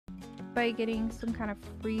by getting some kind of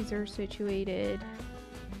freezer situated.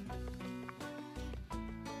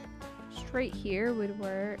 Right here would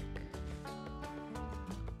work.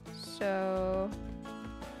 So,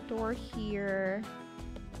 door here.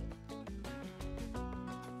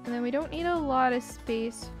 And then we don't need a lot of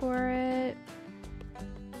space for it.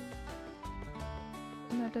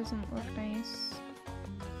 And that doesn't look nice.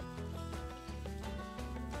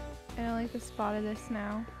 I don't like the spot of this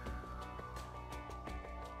now.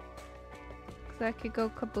 Because that could go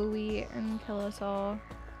kabooey and kill us all.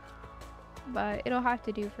 But it'll have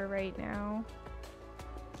to do for right now.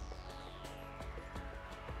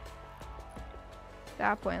 At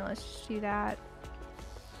that point, let's just do that.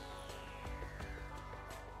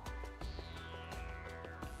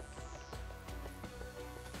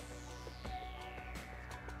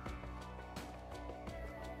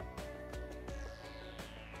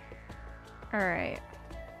 Alright.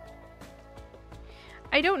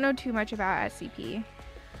 I don't know too much about SCP.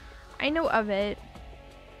 I know of it.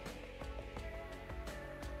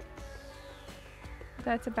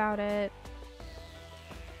 That's about it.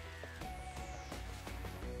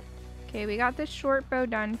 Okay, we got this short bow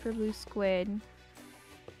done for blue squid.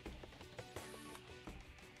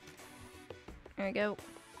 There we go.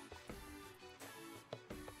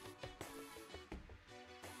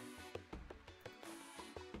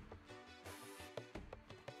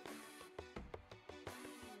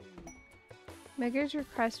 Beggars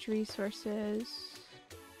request resources.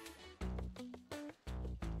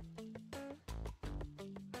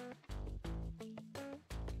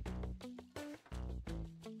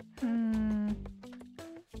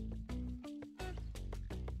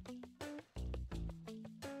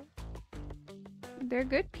 They're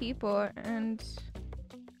good people, and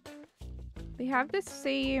they have the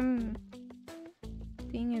same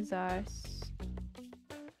thing as us.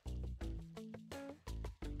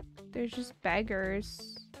 They're just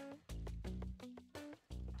beggars.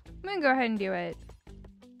 I'm gonna go ahead and do it.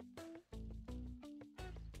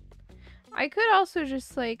 I could also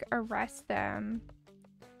just like arrest them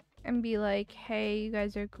and be like, hey, you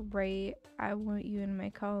guys are great. I want you in my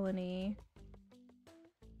colony.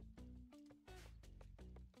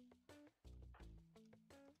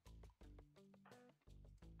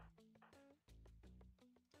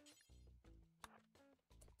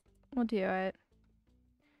 We'll do it.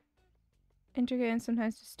 Intricate and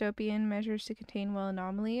sometimes dystopian measures to contain well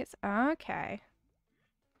anomalies. Okay.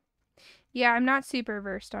 Yeah, I'm not super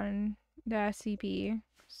versed on the SCP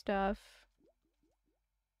stuff.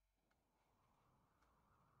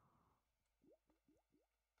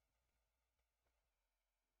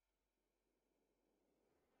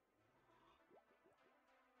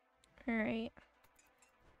 Alright.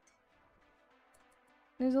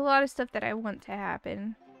 There's a lot of stuff that I want to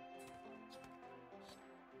happen.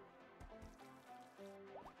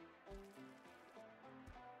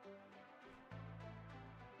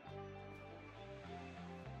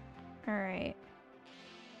 Alright.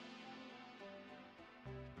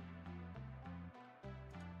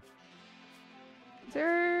 Is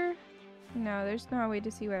there... No, there's no way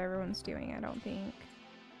to see what everyone's doing, I don't think.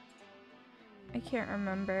 I can't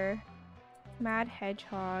remember. Mad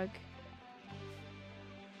Hedgehog.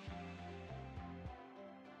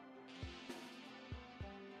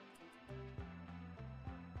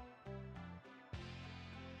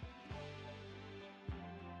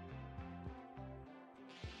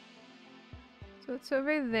 So it's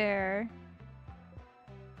over there.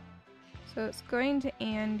 So it's going to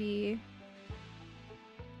Andy.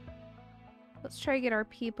 Let's try to get our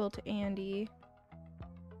people to Andy.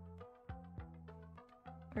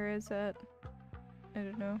 Where is it? I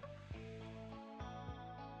don't know.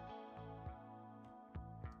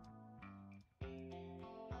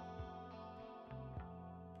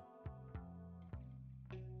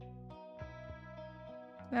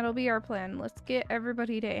 That'll be our plan. Let's get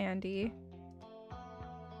everybody to Andy.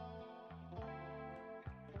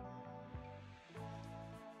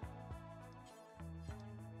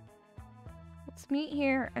 Let's meet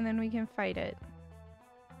here and then we can fight it.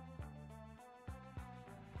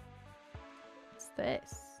 What's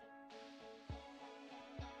this?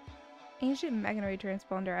 Ancient Meganoid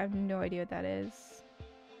transponder. I have no idea what that is. Is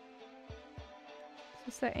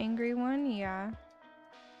this the angry one? Yeah.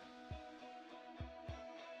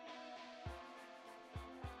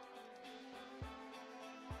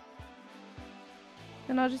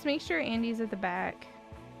 Then I'll just make sure Andy's at the back.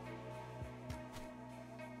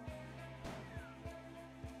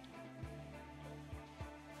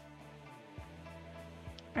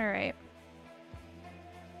 Alright.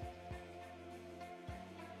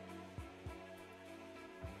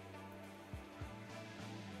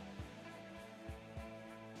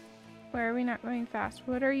 Why are we not going fast?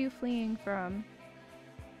 What are you fleeing from?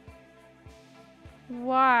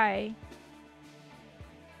 Why?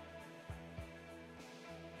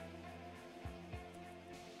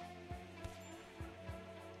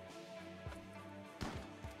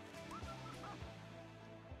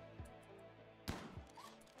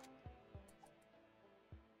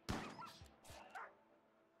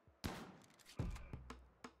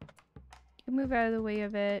 You move out of the way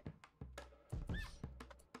of it.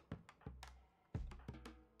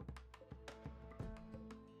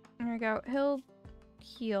 There we go. He'll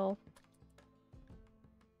heal.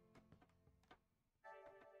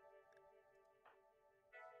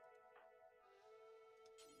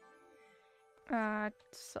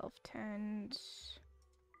 Self-tend.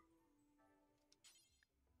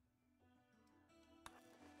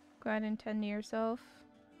 Go ahead and tend to yourself.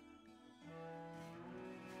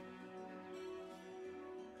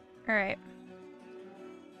 Alright.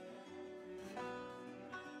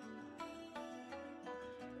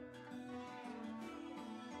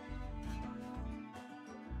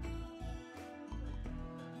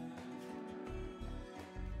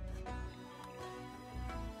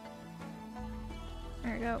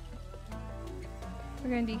 There we go. We're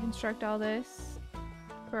gonna deconstruct all this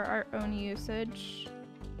for our own usage.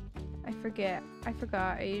 I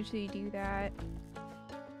forgot. I usually do that.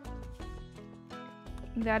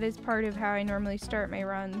 That is part of how I normally start my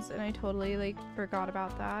runs, and I totally, like, forgot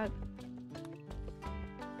about that.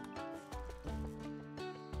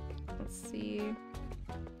 Let's see.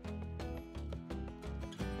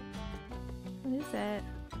 What is it?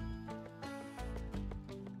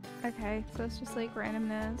 Okay, so it's just, like,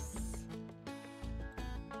 randomness.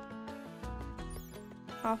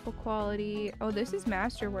 Awful quality. Oh, this is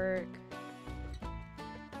masterwork.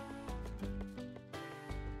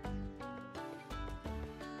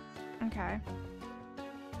 Okay.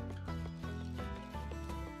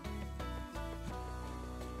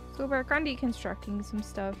 So we'll work on deconstructing some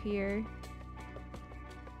stuff here.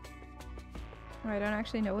 Oh, I don't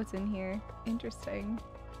actually know what's in here. Interesting.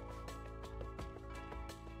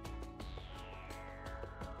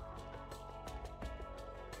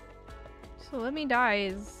 So let me die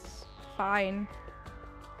is fine.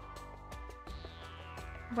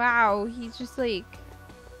 Wow, he's just like...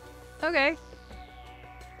 Okay.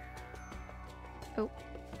 Oh.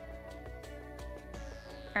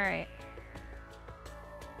 Alright.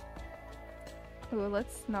 Oh,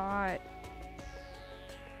 let's not...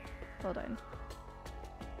 Hold on.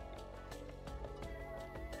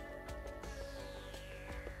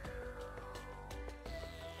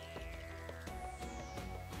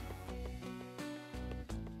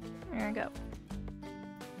 There we go.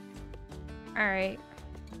 Alright.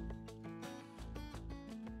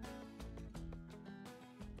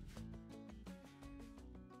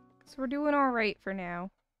 So we're doing alright for now.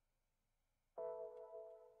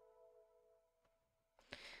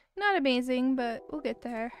 Not amazing, but we'll get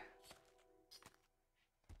there.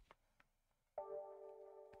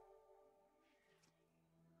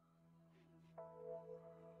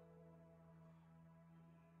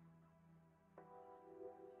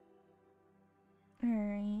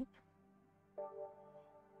 Alright.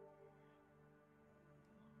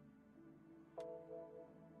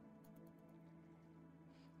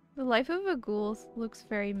 The life of a ghoul looks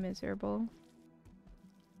very miserable.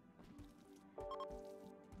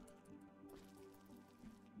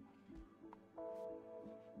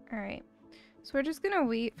 Alright. So we're just gonna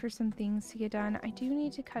wait for some things to get done. I do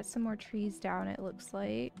need to cut some more trees down, it looks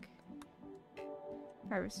like.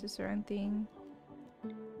 Harvest a certain thing.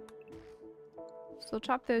 So we'll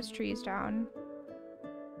chop those trees down.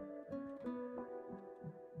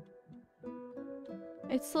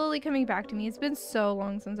 It's slowly coming back to me. It's been so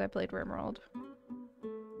long since I played RimWorld.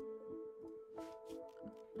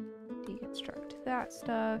 Deconstruct that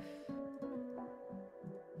stuff.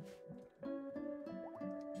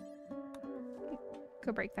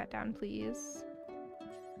 Go break that down, please.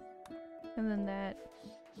 And then that.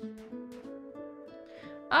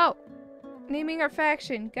 Oh! Naming our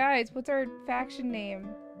faction. Guys, what's our faction name?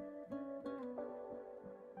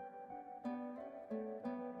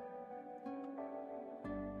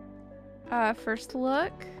 First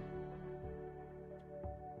look.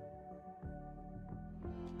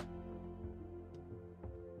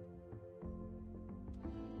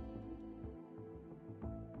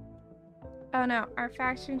 Oh no, our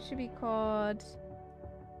faction should be called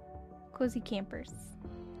Cozy Campers.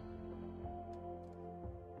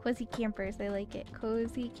 Cozy Campers, I like it.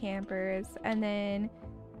 Cozy Campers. And then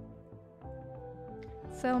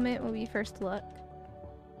settlement will be First Look.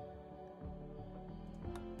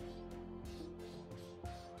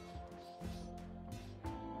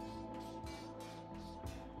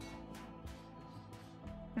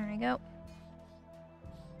 go.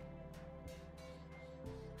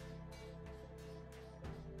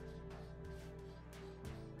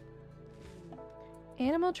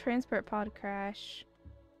 Animal transport pod crash.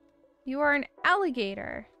 You are an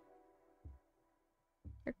alligator.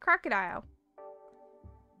 Or crocodile.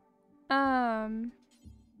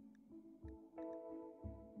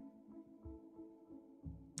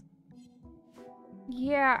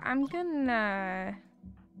 Yeah, I'm gonna...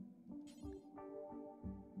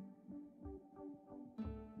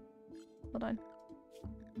 Hold on.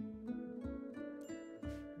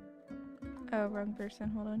 Oh, wrong person.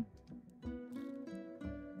 Hold on.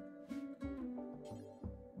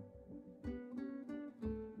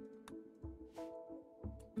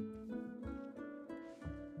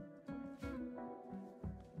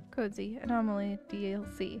 Cozy. Anomaly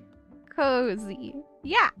DLC. Cozy.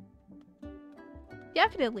 Yeah!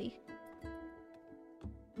 Definitely.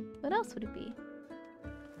 What else would it be?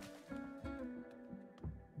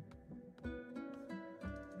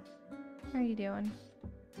 How are you doing?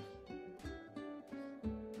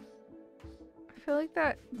 I feel like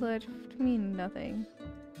that left me nothing.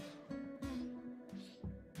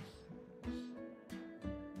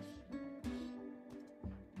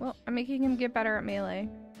 Well, I'm making him get better at melee.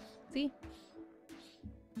 See?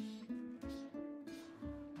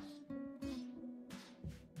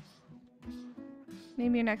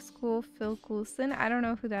 Name your next school, Phil Coulson. I don't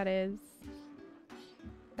know who that is.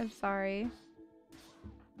 I'm sorry.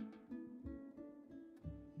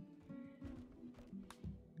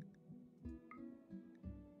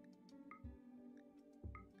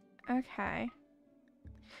 Okay.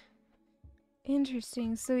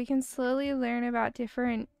 Interesting. So we can slowly learn about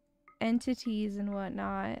different entities and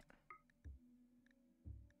whatnot.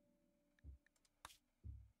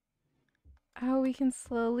 Oh, we can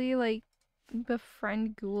slowly, like,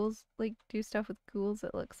 befriend ghouls, like, do stuff with ghouls,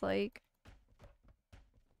 it looks like.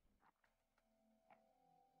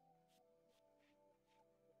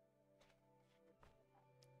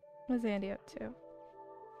 What's Andy up to?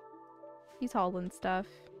 He's hauling stuff.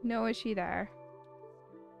 No issue there.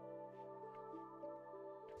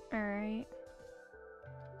 Alright.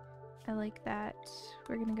 I like that.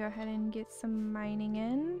 We're gonna go ahead and get some mining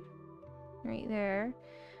in. Right there.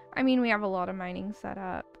 I mean, we have a lot of mining set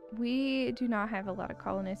up. We do not have a lot of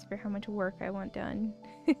colonists for how much work I want done.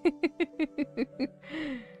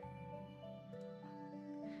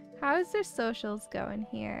 How's their socials going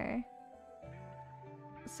here?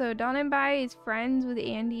 So Don and Bai is friends with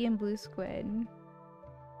Andy and Blue Squid.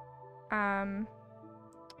 Let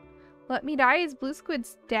Me Die is Blue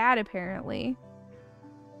Squid's dad, apparently.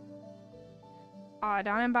 Don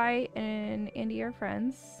and Bai and Andy are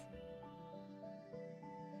friends.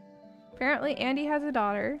 Apparently Andy has a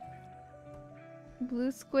daughter.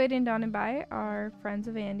 Blue Squid and Don and Bai are friends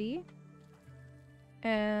of Andy.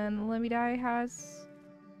 And Let Me Die has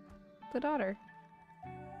the daughter.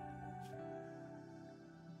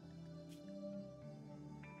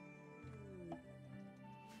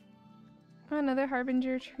 Another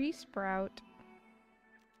Harbinger tree sprout.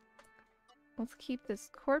 Let's keep this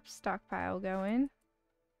corpse stockpile going.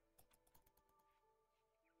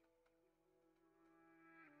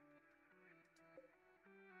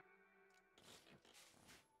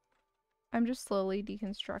 I'm just slowly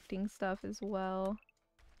deconstructing stuff as well.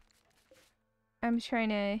 I'm trying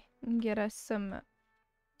to get us some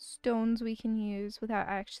stones we can use without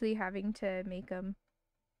actually having to make them.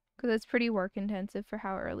 Because it's pretty work intensive for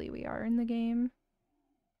how early we are in the game.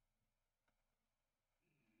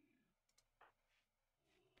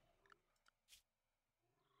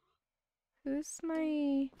 Who's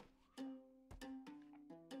my...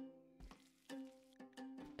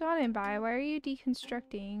 Don and Bai, why are you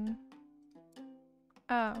deconstructing?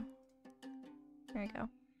 Oh. There you go.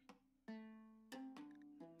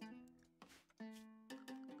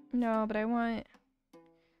 No, but I want...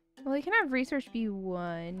 Well, I can have research be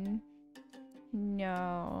 1.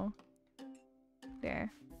 No.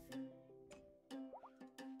 There.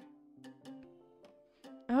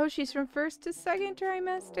 Oh, she's from 1st to 2nd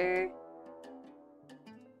trimester?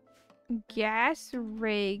 Gas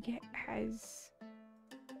rig has...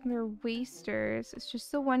 They're wasters. It's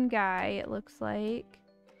just the one guy, it looks like.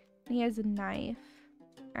 And he has a knife.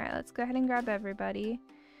 Alright, let's go ahead and grab everybody.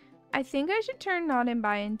 I think I should turn Not and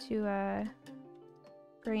Buy into a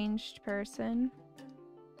ranged person.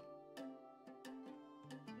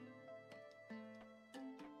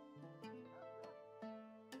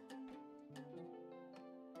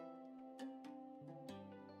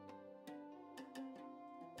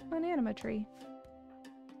 An anima tree.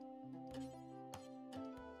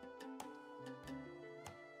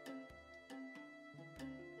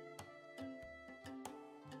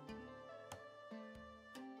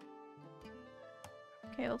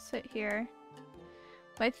 sit here.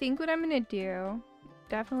 But I think what I'm gonna do,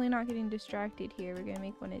 definitely not getting distracted here, we're gonna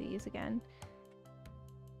make one of these again.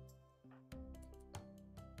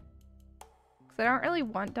 Because I don't really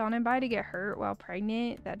want Dawn and Bai to get hurt while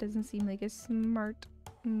pregnant. That doesn't seem like a smart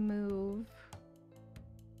move.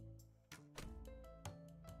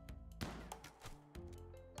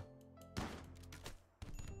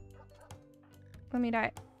 Let me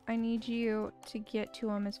die. I need you to get to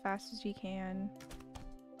him as fast as you can.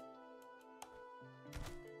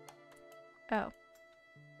 Oh.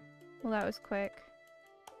 Well, that was quick.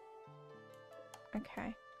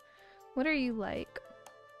 Okay. What are you like?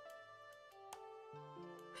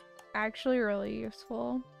 Actually really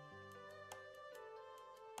useful.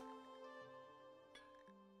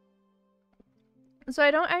 So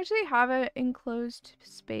I don't actually have an enclosed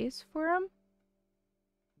space for him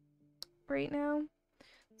right now.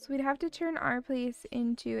 So we'd have to turn our place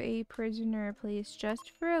into a prisoner place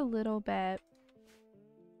just for a little bit.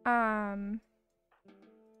 I'm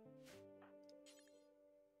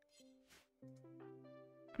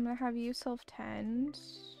gonna have you self-tend.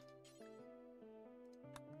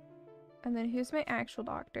 And then who's my actual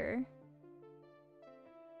doctor?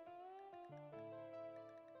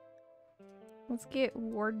 Let's get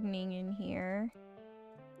wardening in here.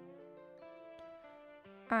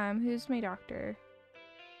 Who's my doctor?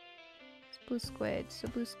 It's Blue Squid. So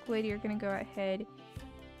Blue Squid, you're gonna go ahead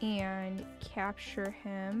and capture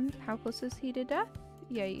him. How close is he to death?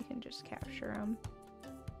 Yeah, you can just capture him.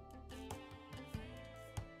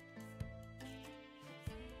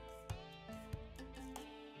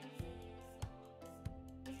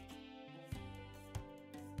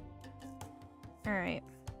 Alright.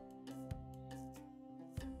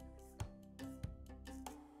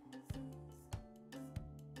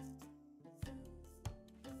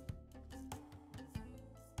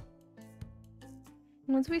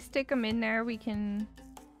 Once we stick them in there, we can...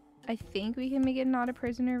 I think we can make it not a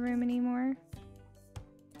prisoner room anymore.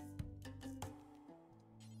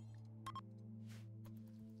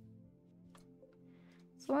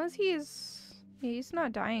 As long as he's... yeah, he's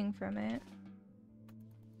not dying from it.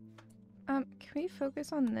 Can we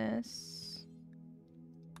focus on this?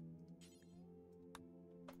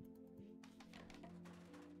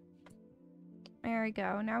 There we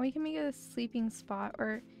go. Now we can make it a sleeping spot,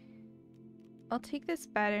 or I'll take this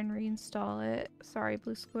bed and reinstall it. Sorry,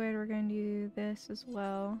 Blue Squid, we're gonna do this as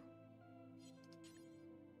well.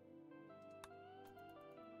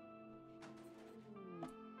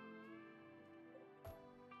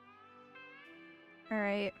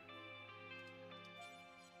 Alright.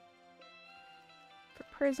 For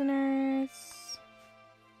prisoners.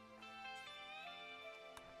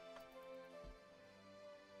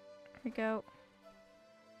 There we go.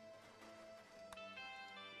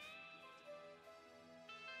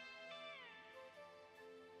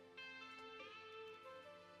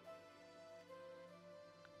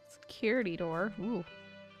 Security door. Ooh.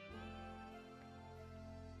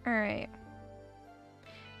 Alright.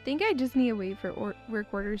 I think I just need to wait for work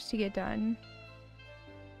orders to get done.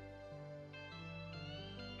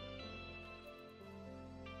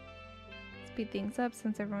 Speed things up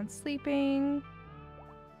since everyone's sleeping.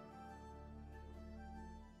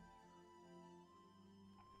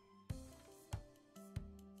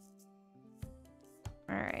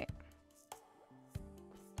 Alright.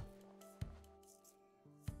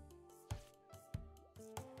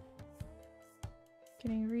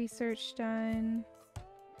 Getting research done.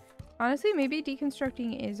 Honestly, maybe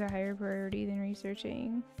deconstructing is a higher priority than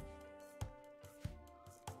researching.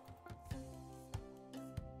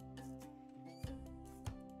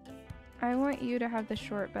 I want you to have the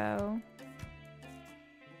short bow.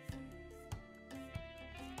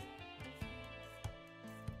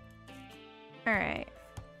 Alright.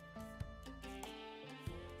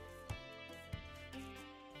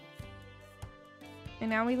 And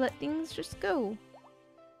now we let things just go.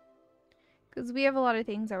 Because we have a lot of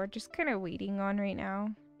things that we're just kind of waiting on right now.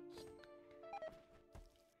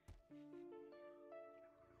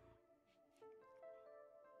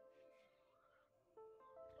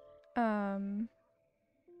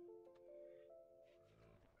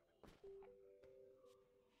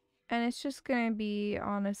 And it's just gonna be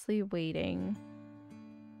honestly waiting.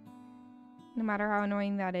 No matter how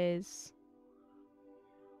annoying that is.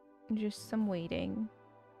 Just some waiting.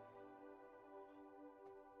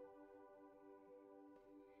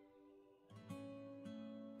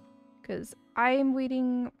 Because I am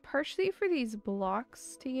waiting partially for these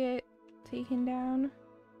blocks to get taken down.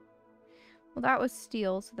 Well, that was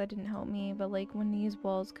steel, so that didn't help me. But like when these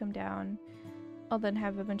walls come down, I'll then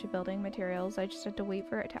have a bunch of building materials. I just have to wait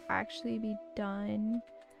for it to actually be done.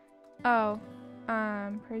 Oh,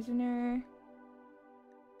 prisoner.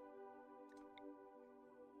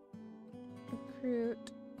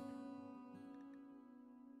 Recruit.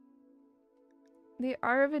 They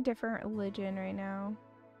are of a different religion right now.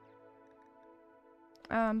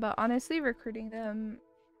 But honestly, recruiting them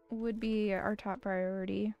would be our top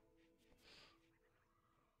priority.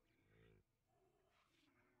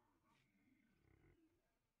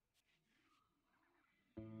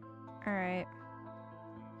 Alright.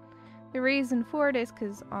 The reason for it is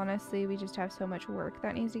because honestly, we just have so much work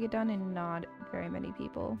that needs to get done and not very many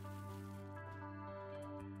people.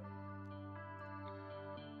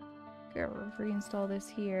 Go reinstall this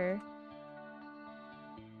here.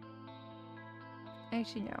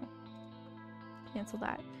 Actually, no. Cancel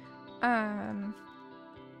that. I'm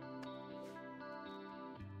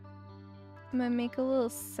gonna make a little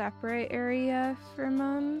separate area for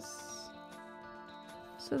mums.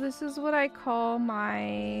 So this is what I call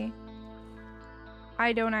my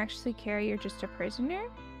I don't actually care, you're just a prisoner.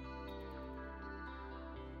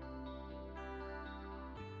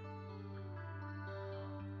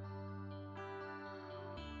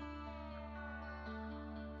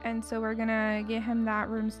 And so we're gonna get him that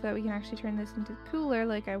room so that we can actually turn this into cooler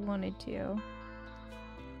like I wanted to.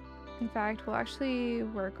 In fact, we'll actually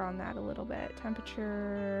work on that a little bit.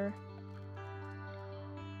 Temperature,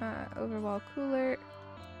 overwall cooler.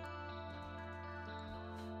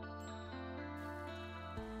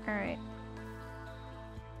 Alright.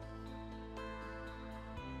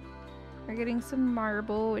 We're getting some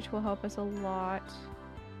marble, which will help us a lot.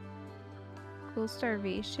 Cool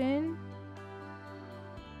starvation.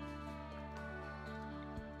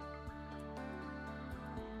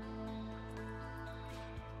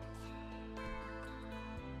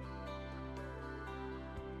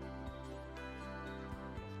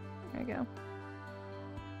 There we go.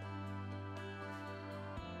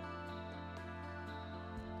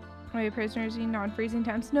 Wait, prisoners need non-freezing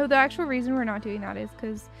temps. No, the actual reason we're not doing that is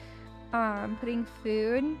because putting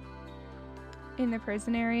food in the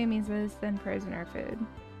prison area means that it's then prisoner food.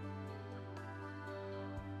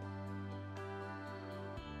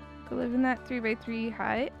 Go live in that 3x3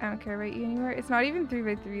 hut. I don't care about you anywhere. It's not even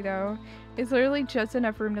 3x3 though. It's literally just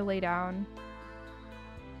enough room to lay down.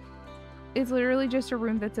 It's literally just a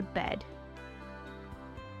room that's a bed.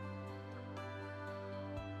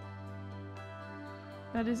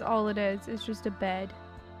 That is all it is. It's just a bed.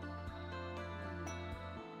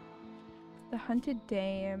 The hunted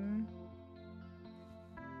dame.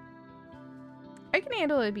 I can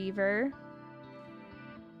handle a beaver.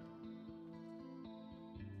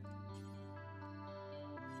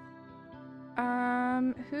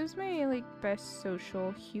 Who's my like best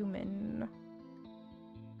social human?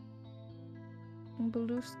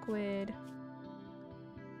 Blue squid.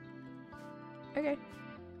 Okay.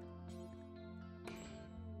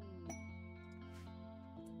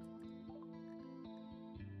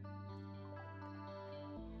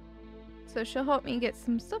 So she'll help me get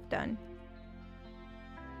some stuff done.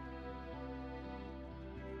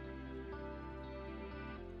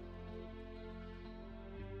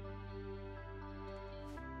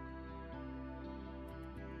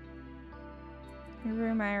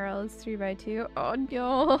 Room IRL is 3x2. Oh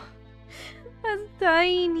no. That's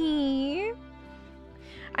tiny.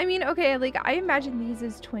 I mean, okay, like I imagine these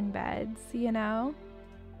as twin beds, you know?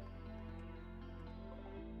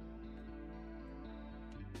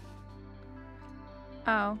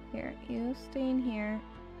 Oh, here. You stay in here.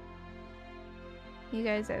 You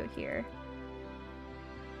guys out here.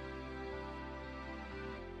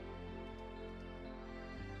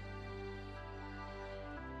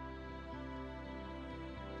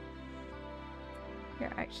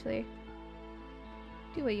 Here, actually.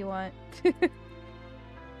 Do what you want.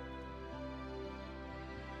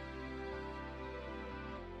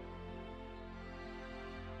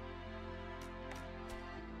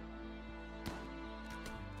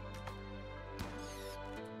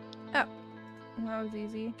 Oh, that was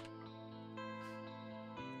easy.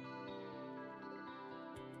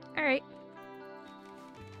 Alright.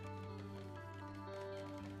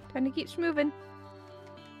 Time to keep moving.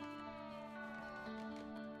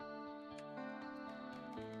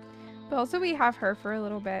 But also we have her for a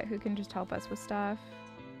little bit who can just help us with stuff.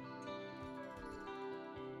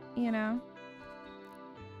 You know?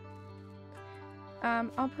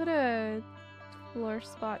 I'll put a floor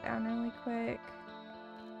spot down really quick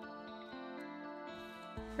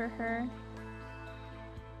for her.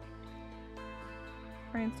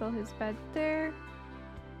 Reinstall his bed there.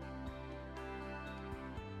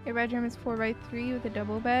 Your bedroom is 4x3 with a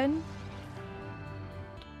double bed.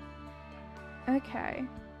 Okay.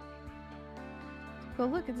 Well,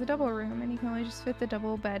 look, it's a double room, and you can only just fit the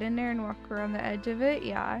double bed in there and walk around the edge of it.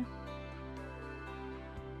 Yeah.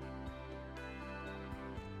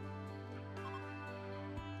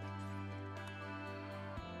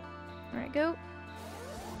 Alright, go.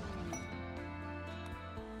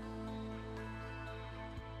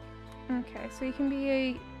 Okay, so you can be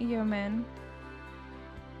a yeoman.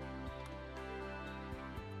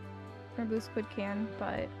 Or Blue Squid can,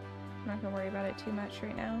 but I'm not gonna worry about it too much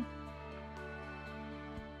right now.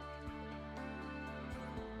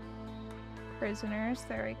 Prisoners,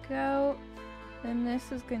 there we go. Then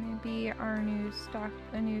this is gonna be our new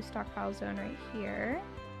stockpile zone right here.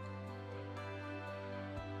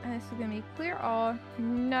 And this is gonna be clear all,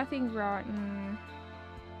 nothing rotten.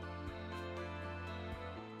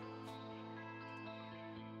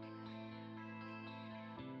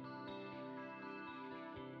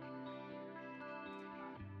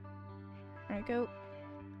 There we go.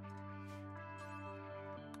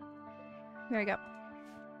 There we go.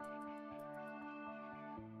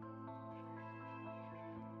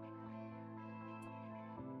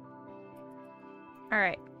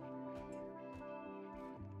 Alright.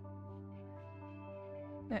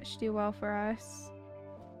 That should do well for us.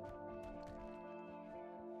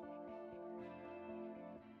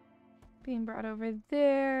 Being brought over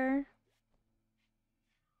there.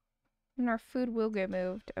 And our food will get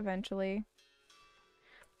moved eventually.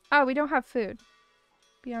 Oh, we don't have food.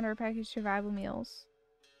 Beyond our packaged survival meals.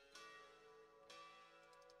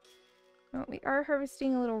 Well, we are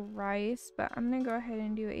harvesting a little rice, but I'm gonna go ahead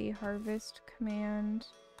and do a harvest command.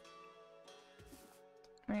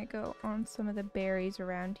 I'm gonna go on some of the berries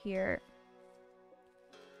around here.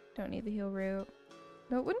 Don't need the heal root.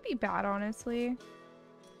 No, it wouldn't be bad, honestly.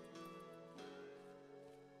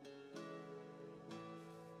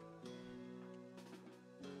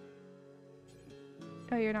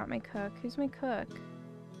 Oh, you're not my cook. Who's my cook?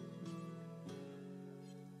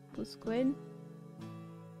 Blue Squid?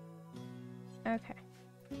 Okay.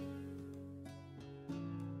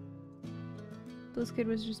 Blue Squid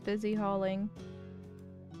was just busy hauling.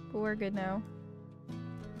 But we're good now.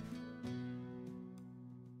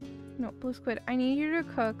 No, Blue Squid, I need you to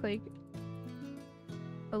cook, like,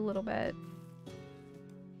 a little bit.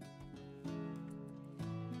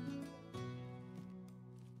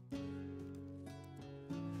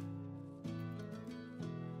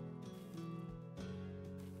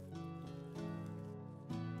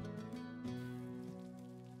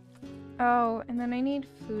 Oh, and then I need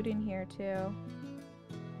food in here too.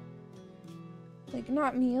 Like,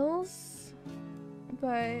 not meals,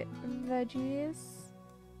 but veggies.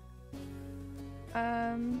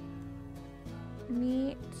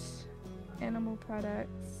 Meat, animal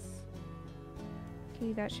products.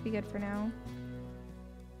 Okay, that should be good for now.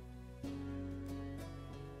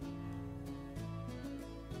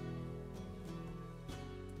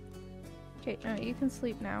 Okay, no, you can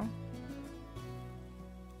sleep now.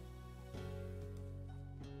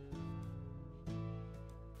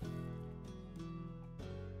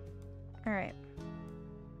 Alright.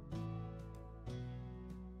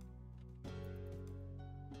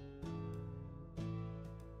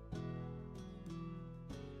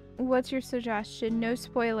 What's your suggestion? No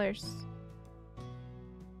spoilers.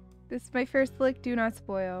 This is my first lick, do not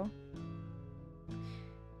spoil.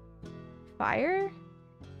 Fire?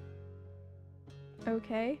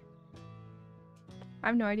 Okay. I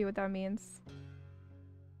have no idea what that means.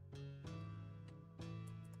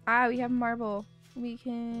 Ah, we have marble. We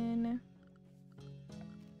can...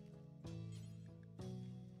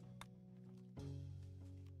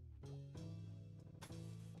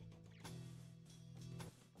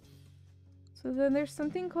 So then there's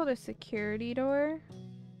something called a security door.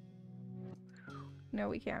 No,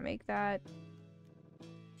 we can't make that.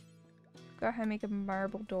 Go ahead and make a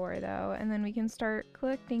marble door though, and then we can start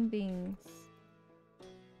collecting things.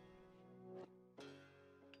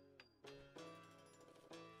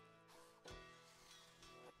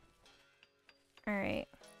 Alright.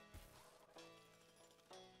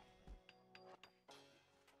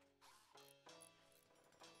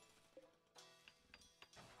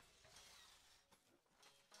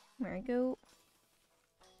 There we go.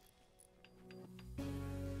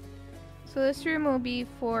 So this room will be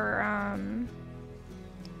for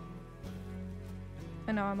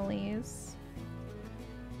anomalies.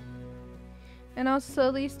 And I'll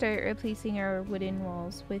slowly start replacing our wooden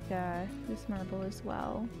walls with this marble as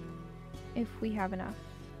well, if we have enough.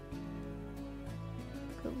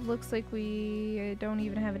 It looks like we don't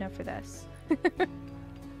even have enough for this.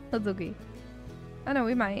 That's okay. Oh no,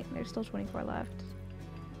 we might. There's still 24 left.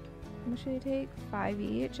 How much should I take? 5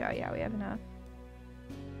 each? Oh yeah, we have enough.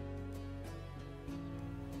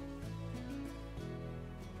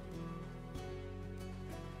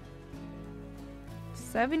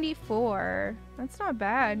 74. That's not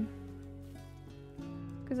bad.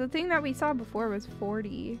 Because the thing that we saw before was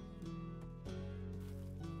 40.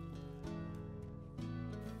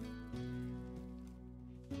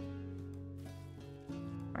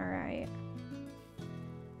 Alright.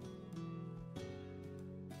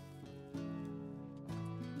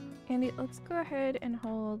 Andy, let's go ahead and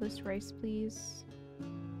haul this rice, please.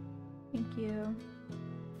 Thank you.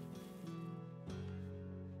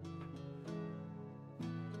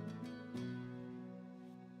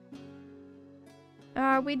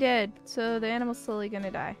 We did. So the animal's slowly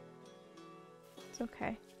gonna die. It's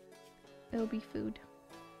okay. It'll be food.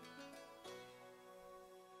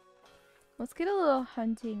 Let's get a little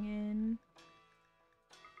hunting in.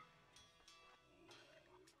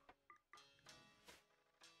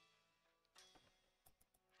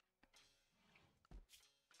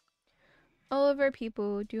 All of our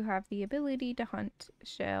people do have the ability to hunt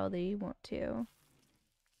shall they want to.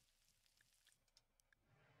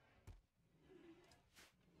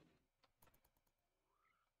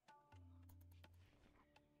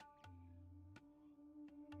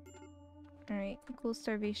 Alright, cool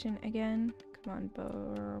starvation again. Come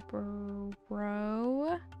on,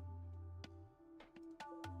 bro.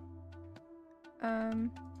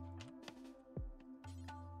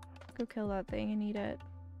 Go kill that thing and eat it.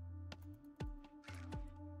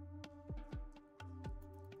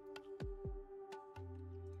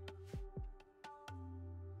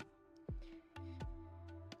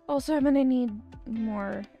 Also, I'm gonna need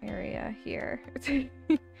more area here.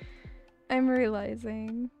 I'm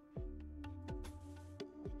realizing.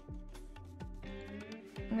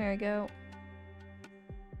 There we go.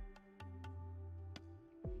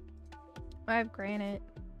 I have granite.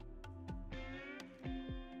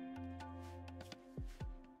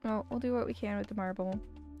 Well, we'll do what we can with the marble.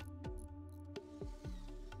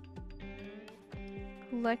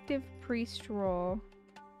 Collective priest role.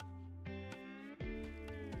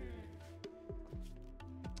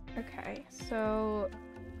 Okay, so...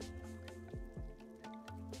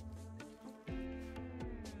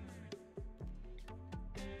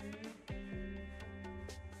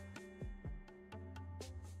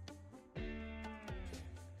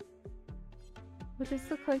 what does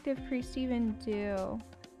the collective priest even do?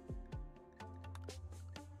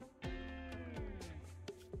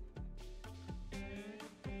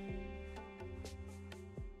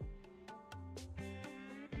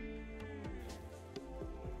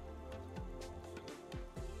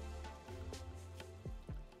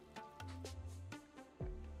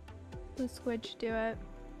 The squidge do it.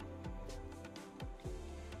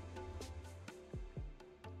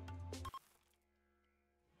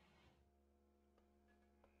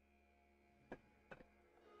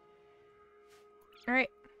 Alright.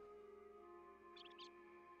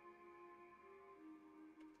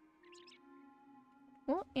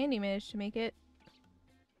 Well, Andy managed to make it.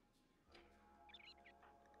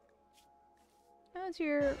 How's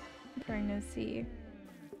your pregnancy?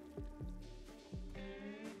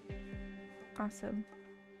 Awesome.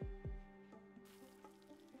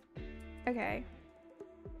 Okay.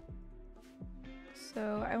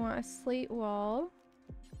 So I want a slate wall.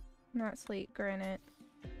 Not slate, granite.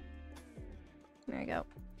 There we go.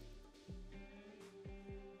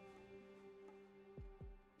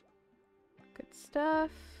 Good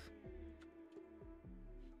stuff.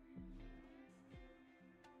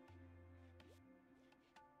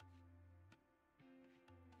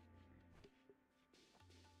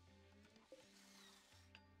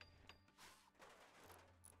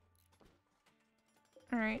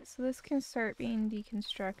 Alright, so this can start being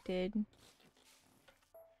deconstructed.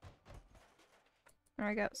 There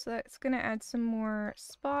we go. So that's gonna add some more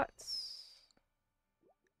spots.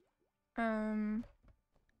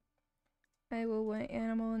 I will want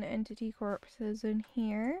animal and entity corpses in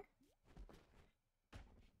here.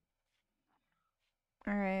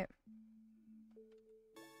 Alright.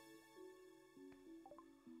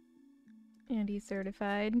 Andy's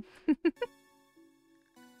certified.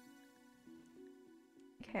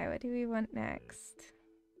 Okay, what do we want next?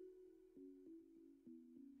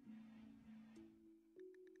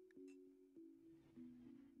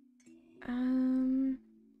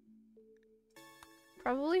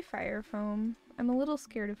 Probably fire foam. I'm a little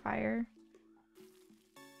scared of fire.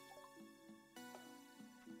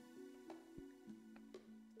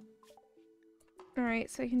 Alright,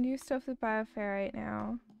 so I can do stuff with bioferrite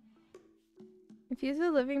now. Infuse a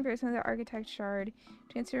living person with the architect shard,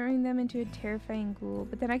 transforming them into a terrifying ghoul.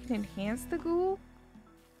 But then I can enhance the ghoul?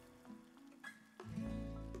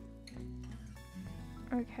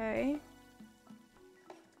 Okay.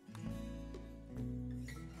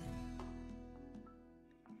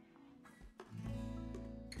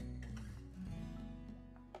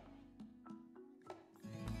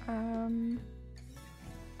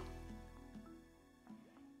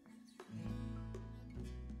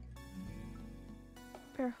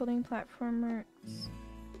 Pair holding platformers.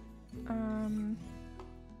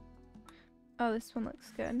 Oh, this one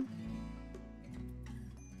looks good.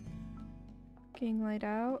 Getting laid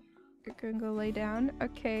out. You're gonna go lay down.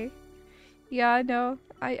 Okay. Yeah, no,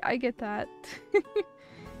 I get that.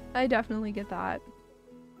 I definitely get that.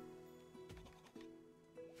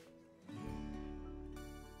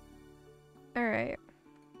 Alright.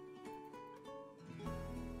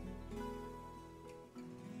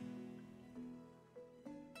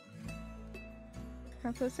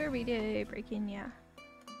 How close are we to breaking? Yeah.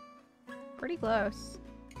 Pretty close.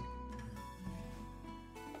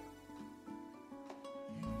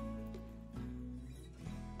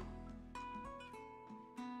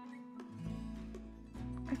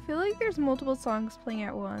 I feel like there's multiple songs playing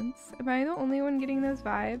at once. Am I the only one getting those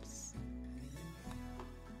vibes?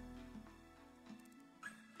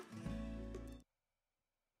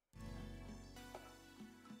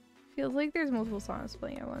 Feels like there's multiple songs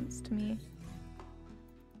playing at once to me.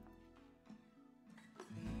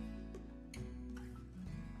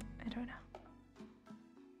 I don't know.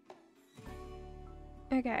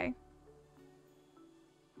 Okay.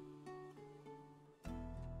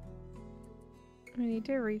 We need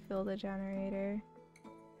to refill the generator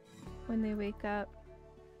when they wake up.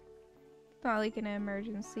 It's not like an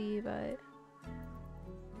emergency, but...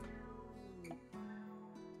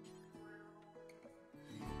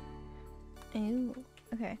 Ooh,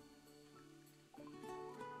 okay.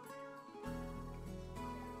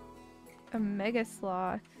 A mega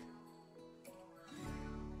sloth.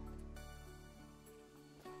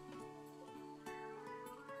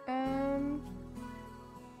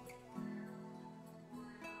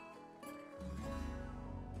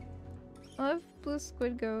 I'll have Blue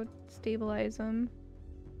Squid go stabilize him.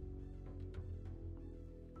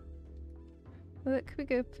 Well, could we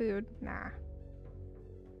go food? Nah.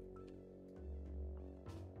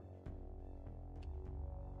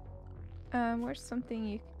 Where's something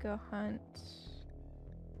you could go hunt?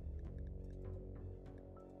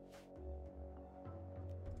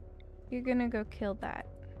 You're gonna go kill that.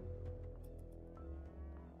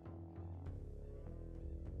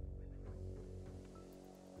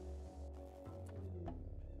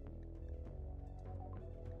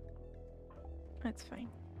 That's fine.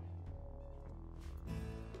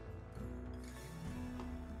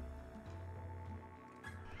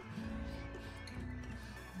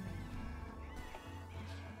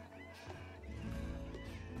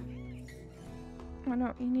 Why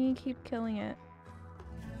don't you need to keep killing it?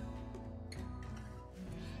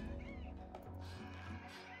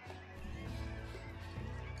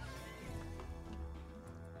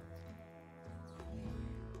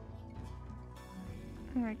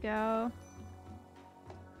 There we go.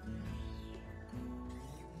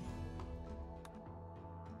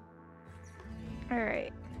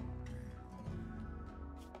 Alright.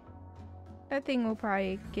 That thing will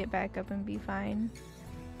probably get back up and be fine.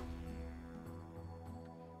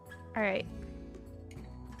 Alright.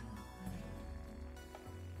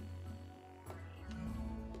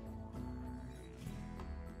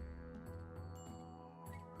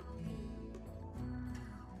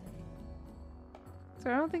 So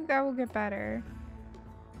I don't think that will get better.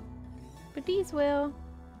 But these will.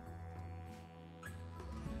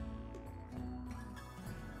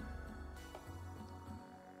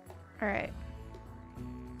 Alright.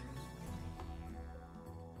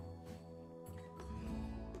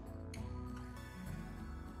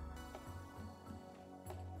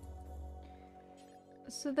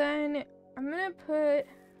 So then I'm gonna put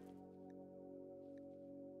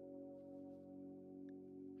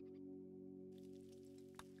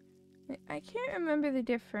I can't remember the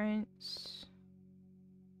difference.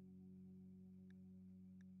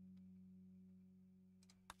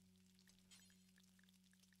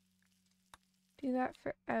 Do that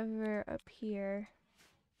forever up here.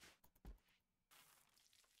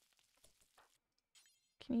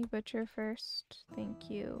 Can you butcher first? Thank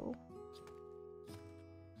you.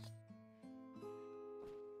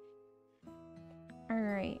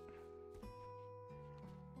 Alright.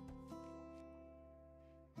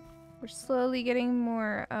 We're slowly getting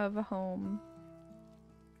more of a home.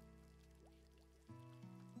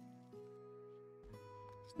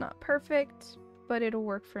 It's not perfect, but it'll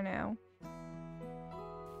work for now.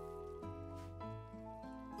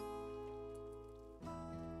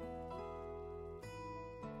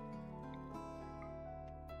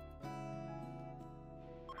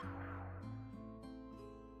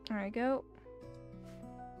 There we go.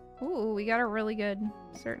 Ooh, we got a really good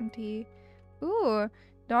certainty. Ooh,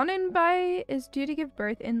 Dawn and By is due to give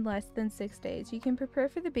birth in less than 6 days. You can prepare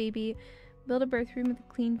for the baby, build a birth room with a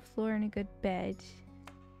clean floor and a good bed.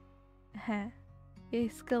 A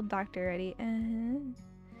skilled doctor already.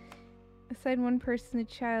 Assign one person to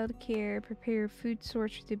child care, prepare food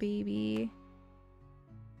source for the baby,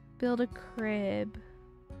 build a crib.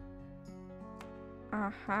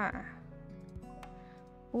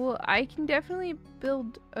 Well, I can definitely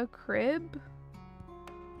build a crib.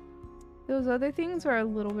 Those other things are a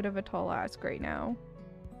little bit of a tall ask right now.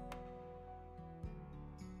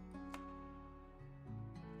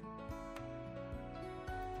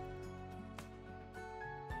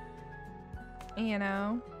 You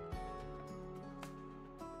know?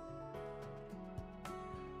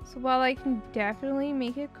 So while I can definitely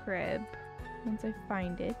make a crib once I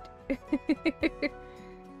find it.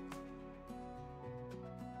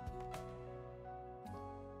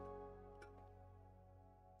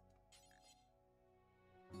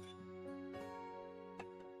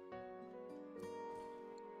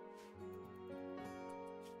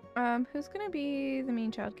 Who's gonna be the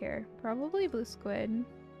main childcare? Probably Blue Squid.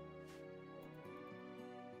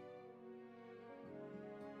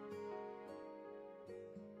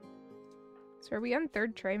 So are we on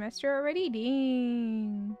 3rd trimester already?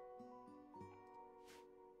 Dang.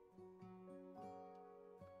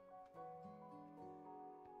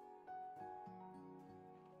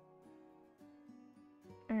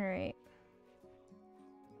 Alright.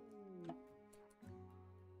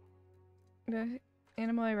 The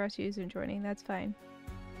animal I rescue isn't joining, that's fine.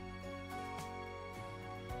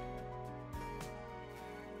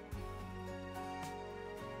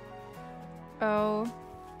 Oh.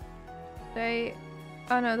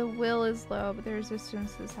 Oh no, the will is low, but the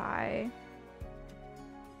resistance is high.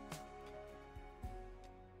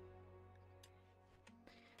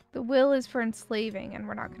 The will is for enslaving, and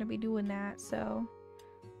we're not going to be doing that, so...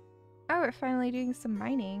 Oh, we're finally doing some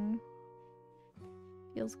mining.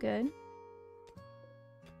 Feels good.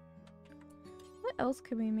 What else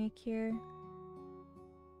can we make here?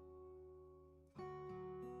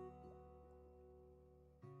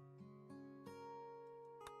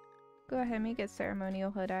 Go ahead, make a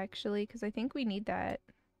ceremonial hood actually, because I think we need that.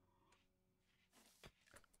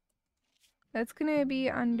 That's gonna be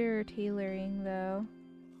under tailoring though.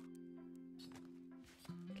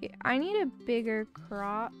 Okay, I need a bigger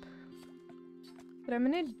crop. What I'm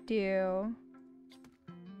gonna do...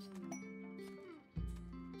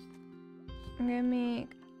 I'm gonna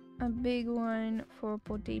make a big one for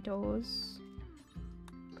potatoes.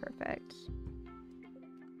 Perfect.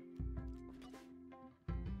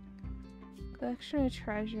 Collection of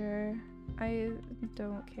treasure. I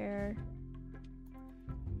don't care.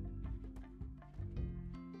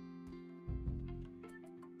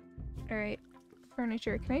 Alright,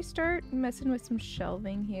 furniture. Can I start messing with some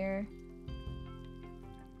shelving here?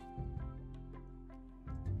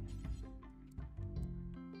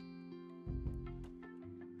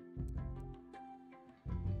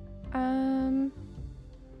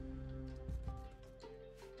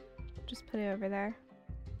 Just put it over there.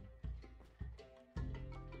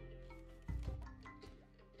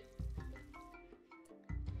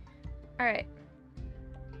 Alright.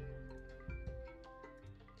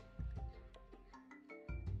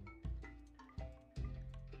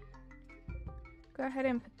 Go ahead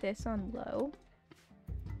and put this on low.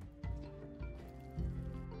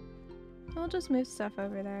 We'll just move stuff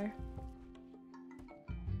over there.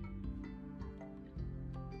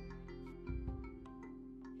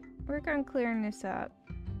 Work on clearing this up.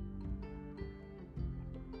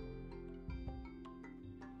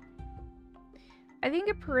 I think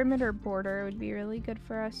a perimeter border would be really good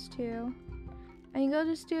for us too. I think I'll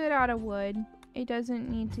just do it out of wood. It doesn't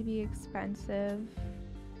need to be expensive.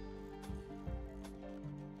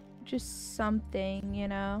 Just something, you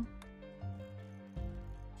know?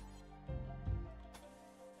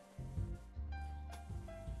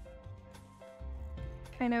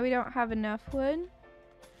 I know we don't have enough wood,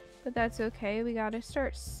 but that's okay. We gotta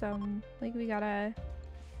start some, like we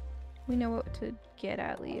know what to get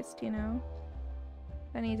at least, you know?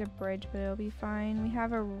 That needs a bridge, but it'll be fine. We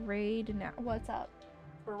have a raid now. What's up?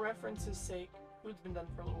 For reference's sake, food's been done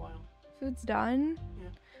for a little while. Food's done? Yeah.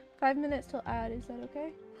 5 minutes till add, is that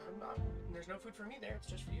okay? There's no food for me there, it's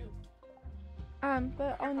just for you.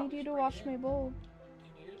 But I'll need you to wash my bowl. Do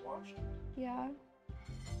you need it washed? Yeah.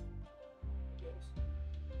 Yes.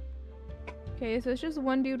 Okay, so it's just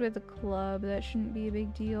one dude with a club. That shouldn't be a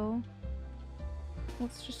big deal.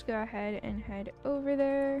 Let's just go ahead and head over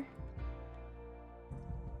there.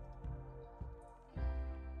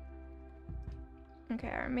 Okay,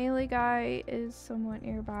 our melee guy is somewhat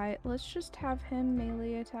nearby. Let's just have him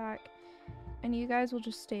melee attack, and you guys will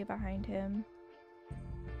just stay behind him.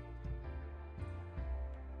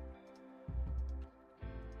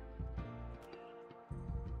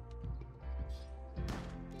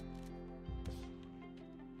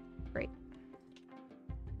 Great.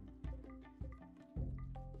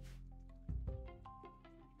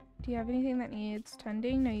 Do you have anything that needs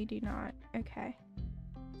tending? No, you do not. Okay.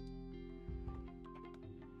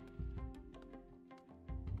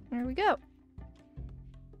 There we go.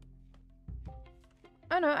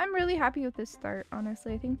 Oh no, I'm really happy with this start,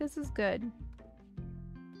 honestly. I think this is good.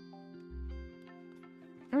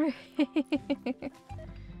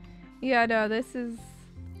 Yeah, no, this is...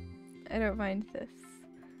 I don't mind this.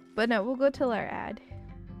 But no, we'll go till our ad.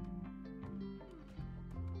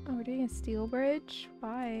 Oh, we're doing a steel bridge?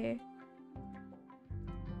 Why?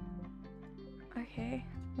 Okay,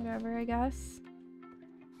 whatever, I guess.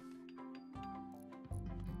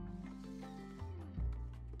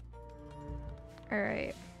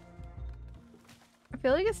 Alright. I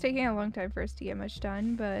feel like it's taking a long time for us to get much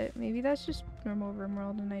done, but maybe that's just normal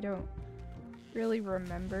RimWorld and I don't really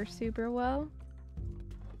remember super well.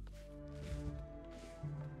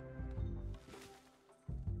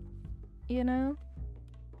 You know?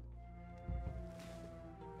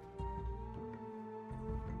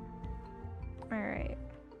 Alright.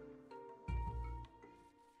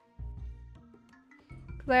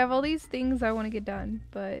 Because I have all these things I want to get done,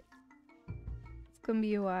 but it's gonna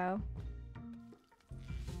be a while.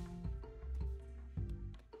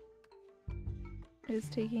 It's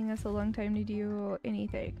taking us a long time to do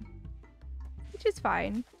anything, which is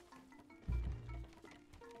fine.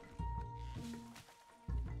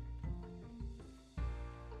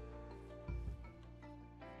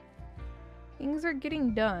 Things are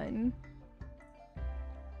getting done.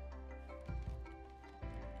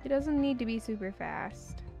 It doesn't need to be super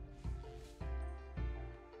fast.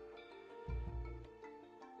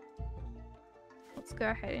 Let's go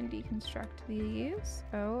ahead and deconstruct these.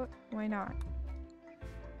 Oh, why not?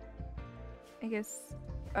 I guess...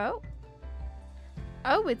 Oh!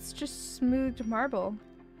 Oh, it's just smoothed marble.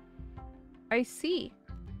 I see.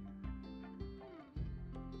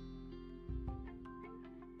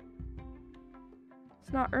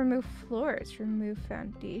 It's not remove floor, it's remove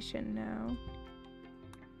foundation now.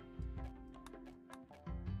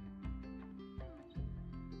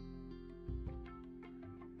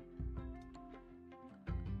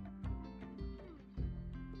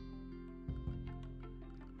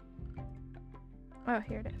 Oh,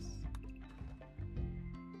 here it is.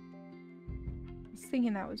 I was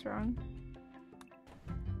thinking that was wrong.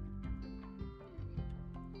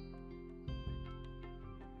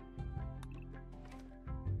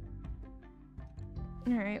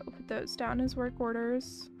 Alright, we'll put those down as work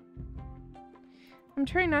orders. I'm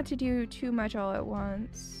trying not to do too much all at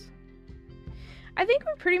once. I think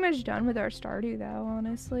we're pretty much done with our Stardew though,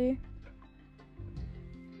 honestly.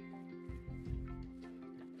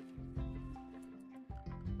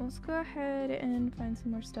 Let's go ahead and find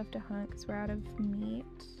some more stuff to hunt because we're out of meat.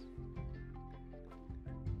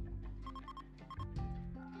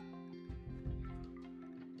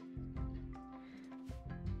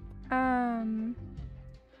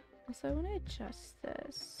 So I want to adjust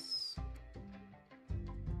this.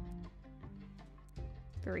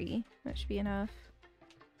 3. That should be enough.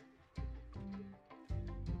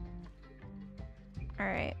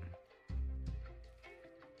 Alright.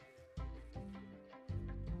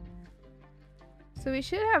 So we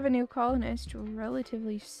should have a new colonist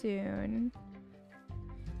relatively soon.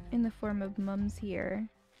 In the form of mums here.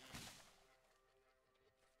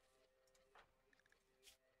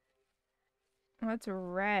 Oh, that's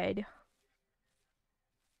red.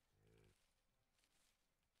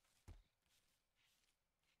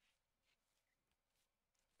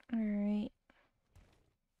 Alright.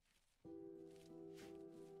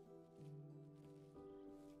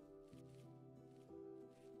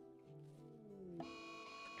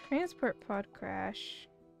 Transport pod crash.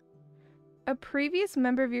 A previous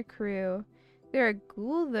member of your crew. They're a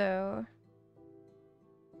ghoul though.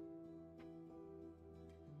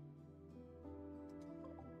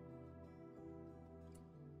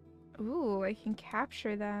 Ooh, I can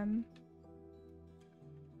capture them.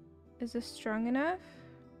 Is this strong enough?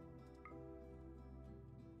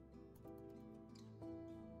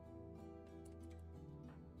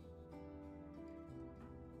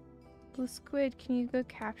 Blue squid, can you go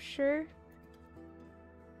capture?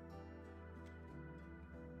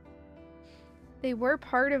 They were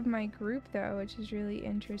part of my group though, which is really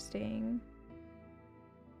interesting.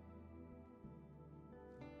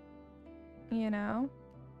 you know?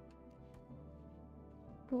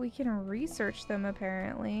 But we can research them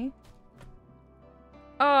apparently.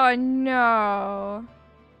 Oh no.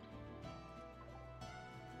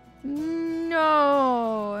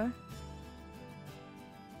 No.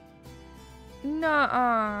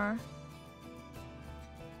 Nuh-uh.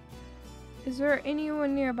 Is there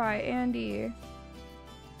anyone nearby, Andy?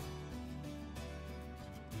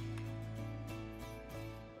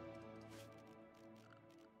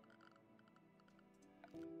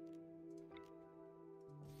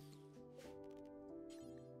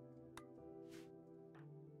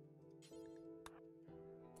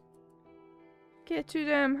 Get to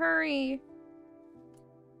them, hurry!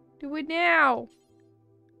 Do it now!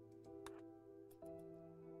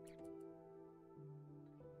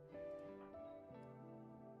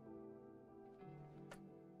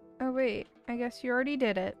 Oh wait, I guess you already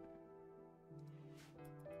did it.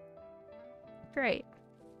 Great.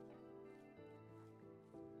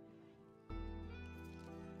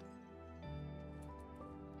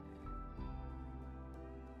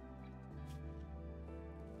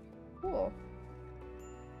 Cool.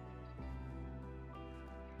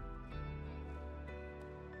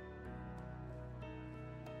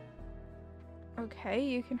 Okay,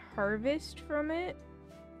 you can harvest from it.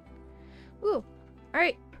 Ooh,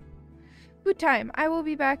 alright. Food time. I will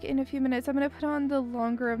be back in a few minutes. I'm going to put on the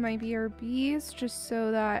longer of my BRBs just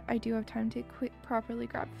so that I do have time to properly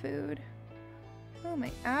grab food. Oh, my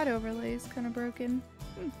ad overlay is kind of broken.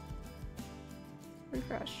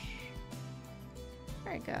 Refresh.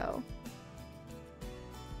 There we go.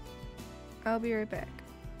 I'll be right back.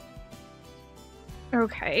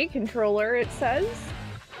 Okay, controller, it says.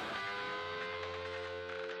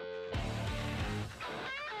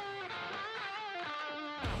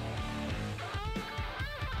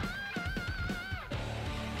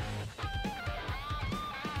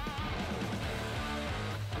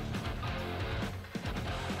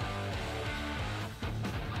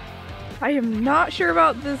 I am not sure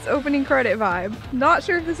about this opening credit vibe. Not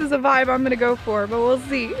sure if this is a vibe I'm gonna go for, but we'll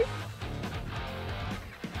see.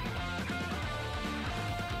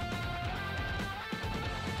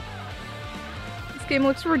 This game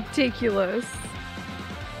looks ridiculous.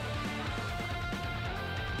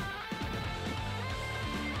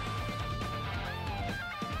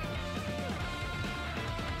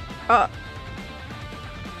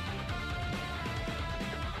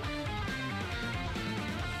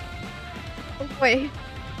 Wait.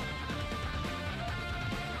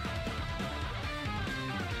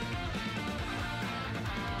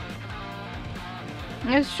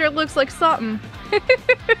 This sure looks like something.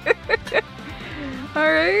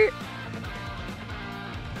 Alright.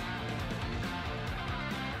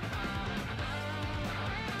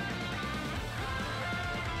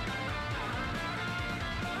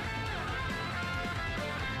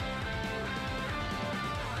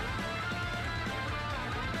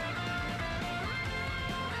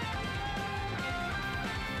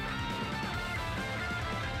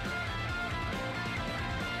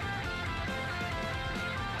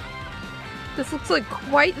 This looks like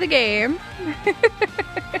quite the game.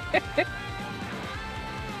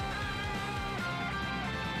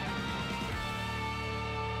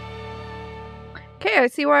 Okay, I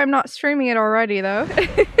see why I'm not streaming it already though.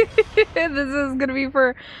 This is gonna be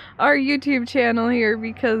for our YouTube channel here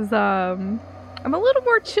because I'm a little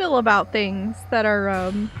more chill about things that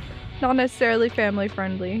are not necessarily family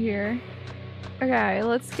friendly here. Okay,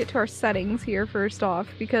 let's get to our settings here first off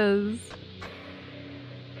because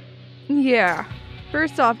yeah,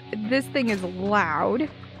 first off, this thing is loud.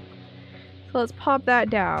 So let's pop that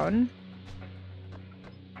down.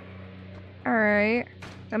 Alright.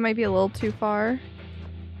 That might be a little too far.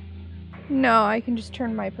 No, I can just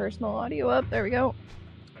turn my personal audio up. There we go.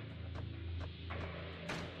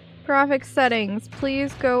 Graphic settings.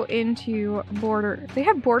 Please go into border. They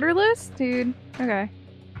have borderless? Dude. Okay.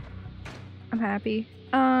 I'm happy.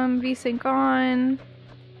 VSync on.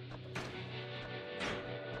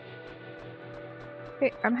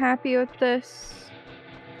 Okay, I'm happy with this.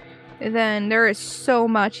 And then there is so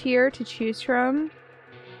much here to choose from.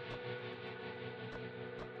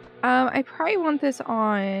 I probably want this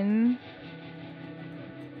on.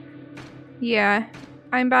 Yeah,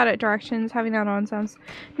 I'm bad at directions. Having that on sounds...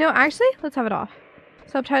 No, actually, let's have it off.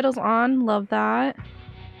 Subtitles on. Love that.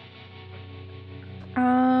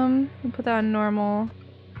 We'll put that on normal.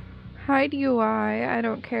 Hide UI. I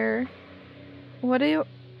don't care. What do you...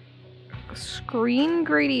 Screen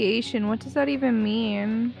gradation. What does that even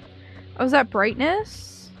mean? Oh, is that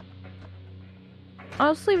brightness?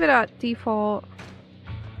 I'll just leave it at default.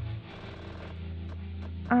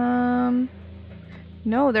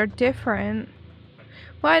 No, they're different.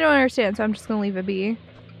 Well, I don't understand, so I'm just gonna leave it be.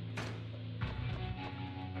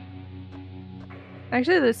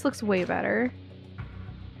 Actually, this looks way better.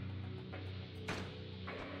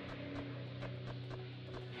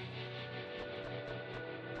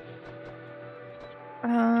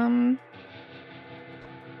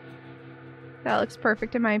 That looks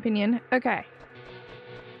perfect in my opinion. Okay.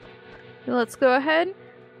 Let's go ahead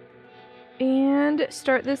and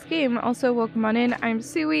start this game. Also, welcome on in. I'm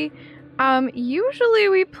Suwey. Usually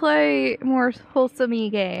we play more wholesome-y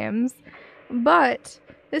games, but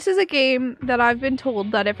this is a game that I've been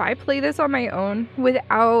told that if I play this on my own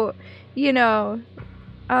without, you know,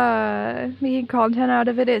 making content out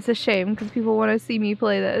of it, it's a shame because people want to see me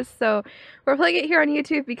play this. So we're playing it here on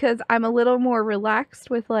YouTube because I'm a little more relaxed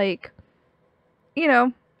with, like, you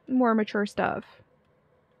know, more mature stuff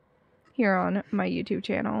here on my YouTube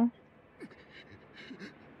channel.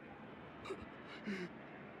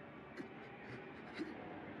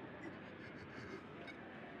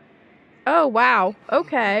 Oh, wow.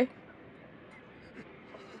 Okay.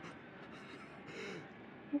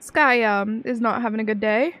 This guy, is not having a good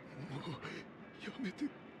day.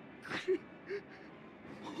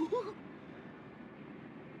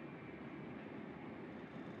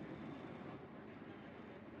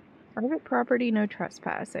 Private property, no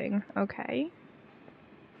trespassing. Okay.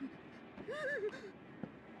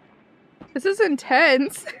 This is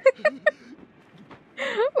intense.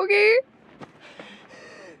 Okay.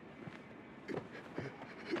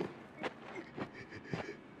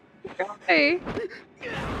 Hey.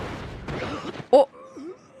 Oh.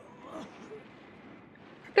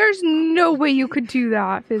 There's no way you could do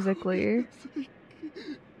that physically.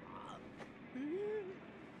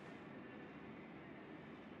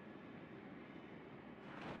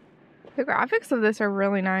 The graphics of this are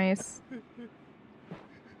really nice.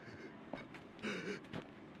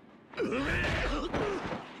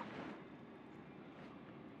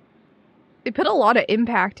 They put a lot of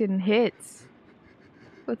impact in hits.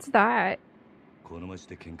 What's that?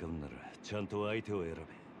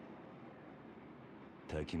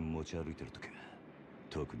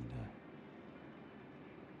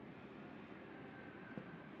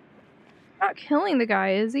 Not killing the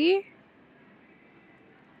guy, is he?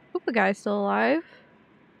 Hope the guy's still alive.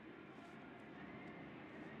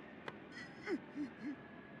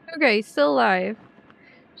 Okay, he's still alive.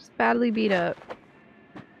 Just badly beat up.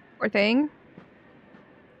 Poor thing.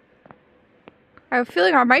 I have a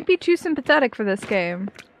feeling I might be too sympathetic for this game.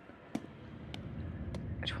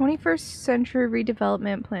 21st century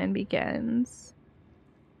redevelopment plan begins.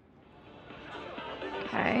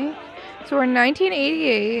 Okay. So we're in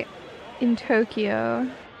 1988 in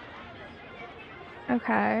Tokyo.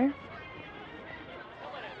 Okay.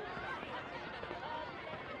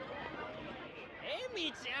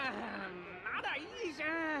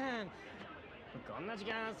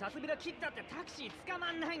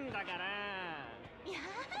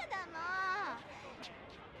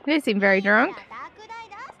 They seem very drunk.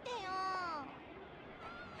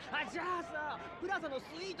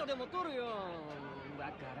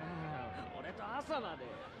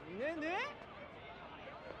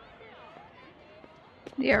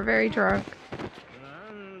 They are very drunk.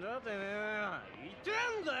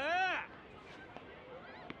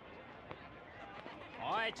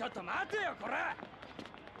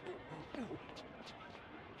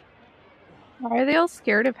 Why are they all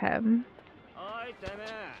scared of him?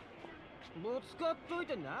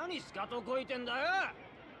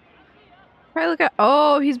 Right, look at—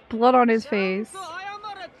 oh, he's blood on his face.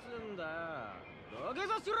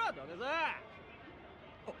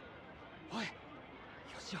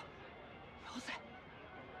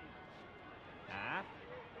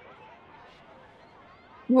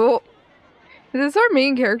 Whoa. Is this our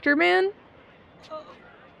main character, man?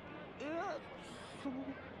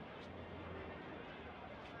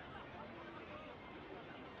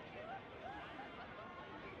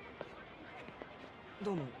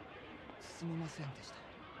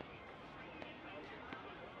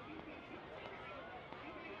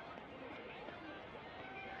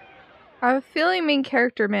 I have a feeling main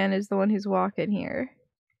character man is the one who's walking here.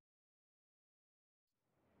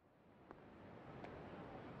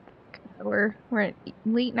 We're at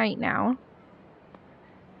late night now.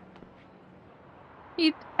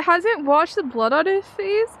 He hasn't washed the blood on his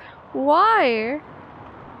face? Why?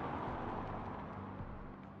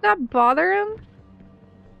 Does that bother him?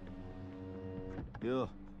 Yo.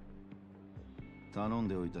 頼ん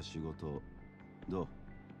でおいた仕事どう？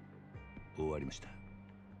終わりました。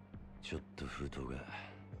ちょっと封筒が。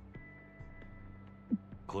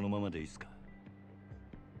このままでいいっすか？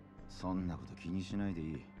そんなこと気にしないでい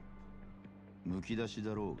い。むき出し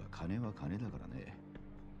だろうが金は金だからね。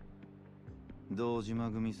堂島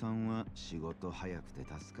組さんは仕事早くて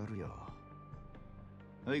助かるよ。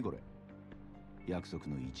はいこれ。約束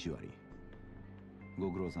の1割。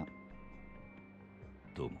ご苦労さん。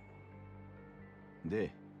どうも。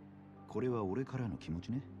で、これは俺からの気持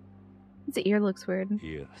ちね。His ear looks weird.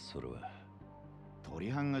 いや、それは。鳥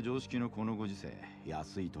藩が常識のこのご時世、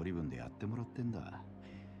安い取り分でやってもらってんだ。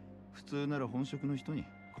普通なら本職の人に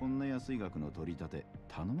こんな安い額の取り立て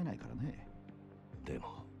頼めないからね。で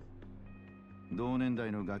も同年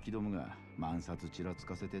代のガキどもが万札ちらつ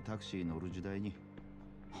かせてタクシー乗る時代に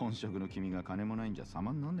本職の君が金もないんじゃ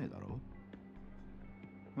様になんねえだろ。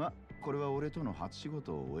ま、これは俺との初仕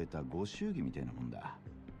事を終えたご祝儀みたいなもんだ。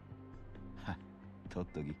はっ、とっ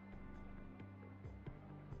とき。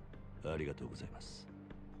ありがとうございます。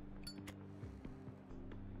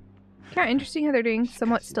Kind of interesting how they're doing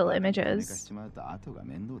somewhat still images.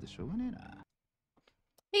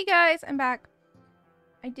 Hey guys, I'm back.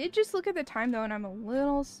 I did just look at the time though, and I'm a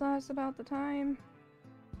little sus about the time.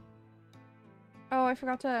 Oh, I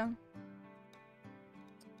forgot to...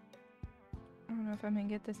 I don't know if I'm gonna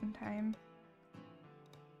get this in time.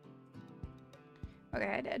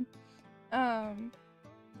 Okay, I did.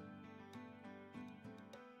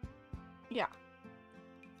 Yeah.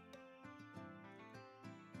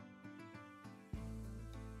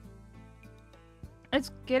 It's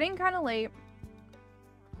getting kind of late,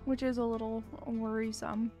 which is a little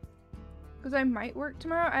worrisome, because I might work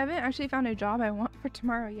tomorrow. I haven't actually found a job I want for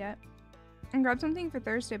tomorrow yet. I grabbed something for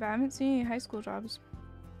Thursday, but I haven't seen any high school jobs.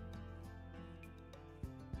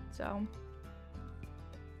 So,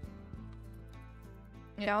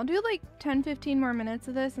 yeah, I'll do like 10-15 more minutes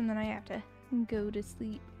of this, and then I have to go to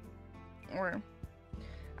sleep. Or,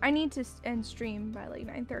 I need to end stream by like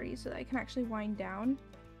 9:30 so that I can actually wind down.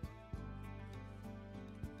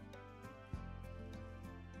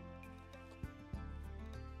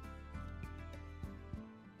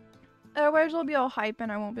 Otherwise I'll be all hype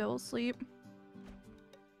and I won't be able to sleep.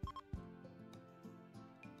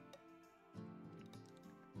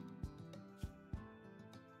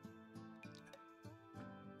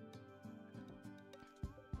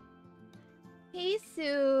 Hey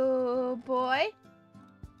Sue boy.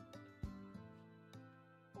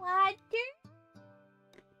 What?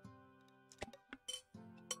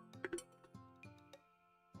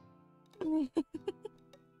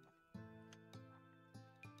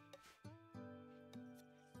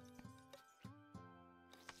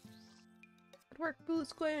 Good work, Blue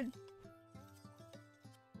Squid.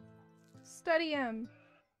 Study him.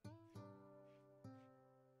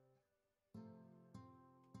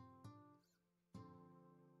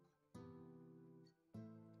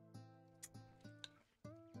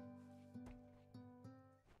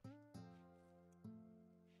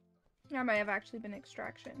 That might have actually been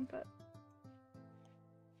extraction, but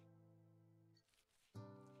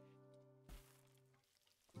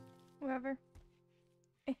whatever.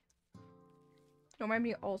 Eh. Don't mind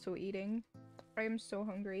me also eating. I am so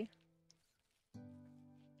hungry.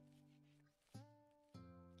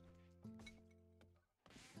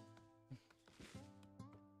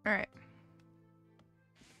 Alright.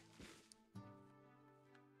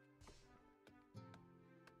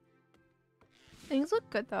 Things look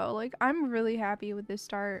good though. Like, I'm really happy with this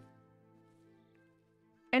start.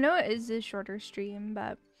 I know it is a shorter stream,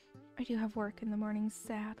 but I do have work in the morning,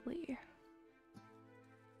 sadly.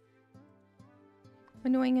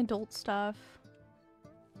 Annoying adult stuff.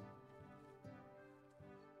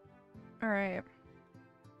 Alright.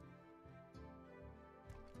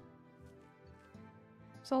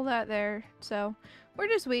 It's all that there. So, we're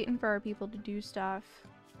just waiting for our people to do stuff.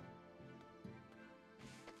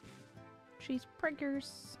 She's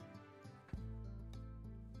preggers.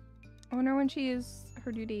 I wonder when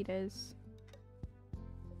her due date is.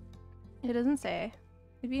 It doesn't say.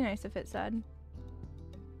 It'd be nice if it said.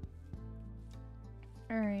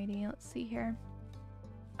 Alrighty, let's see here.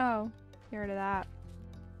 Oh, get rid of that.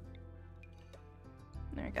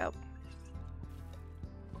 There we go.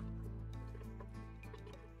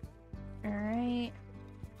 Alright.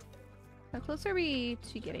 How close are we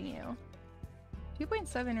to getting you?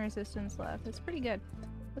 2.7 resistance left. That's pretty good.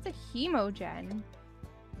 What's a hemogen?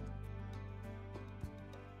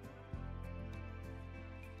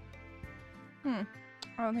 I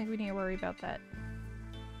don't think we need to worry about that.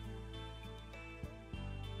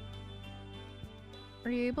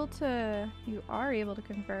 Are you able to... You are able to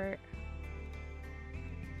convert.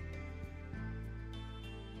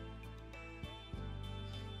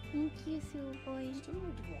 Thank you, Suwey.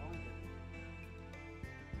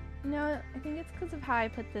 No, I think it's because of how I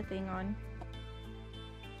put the thing on.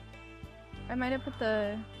 I might have put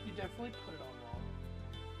the... You definitely put it on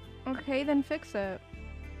wrong. Okay, then fix it.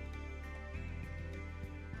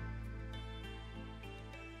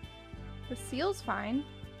 The seal's fine.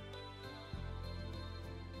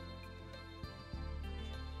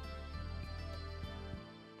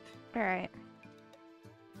 Alright.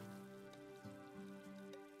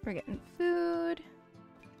 We're getting food.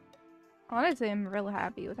 Honestly, I'm real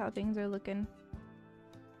happy with how things are looking.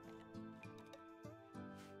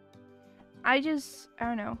 I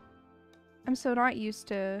don't know. I'm so not used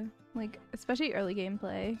to, like, especially early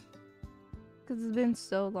gameplay. Because it's been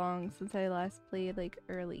so long since I last played, like,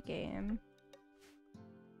 early game.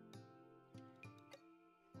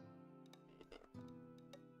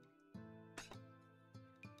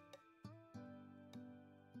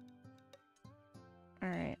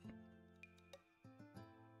 Alright.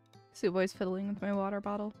 Suwey's fiddling with my water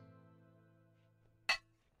bottle.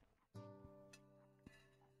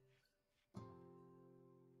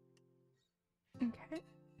 Okay.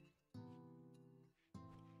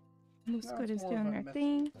 Looks Now good it's is more of doing a their messing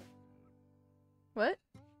thing. with it. What?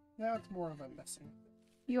 Now it's more of a messing.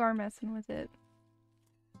 You are messing with it.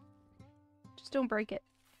 Just don't break it.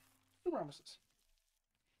 Who promises?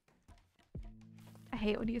 I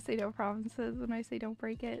hate when you say no promises when I say don't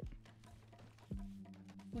break it.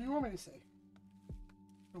 What do you want me to say?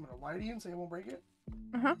 You want me to lie to you and say I won't break it?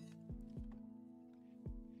 Uh-huh.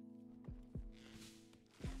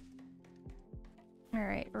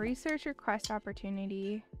 Alright, research request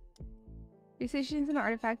opportunity. Researching an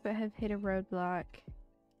artifact but have hit a roadblock.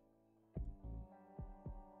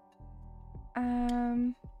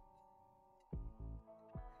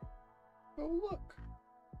 Oh look!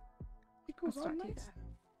 It goes Let's on not do nice.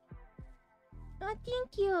 Oh,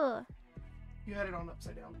 thank you! You had it on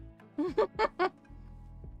upside down.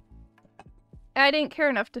 I didn't care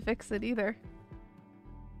enough to fix it either.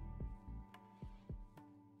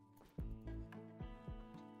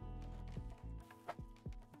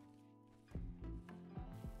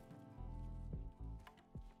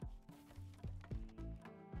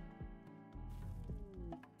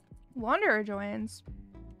 Wanderer joins.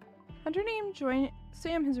 Hunter named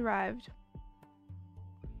Sam has arrived.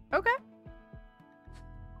 Okay.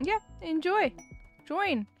 Yeah, enjoy.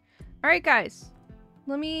 Join. Alright, guys.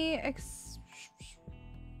 Let me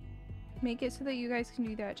make it so that you guys can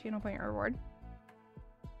do that channel point reward.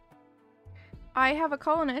 I have a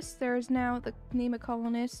colonist. There is now the name a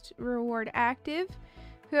colonist reward active.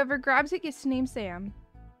 Whoever grabs it gets to name Sam.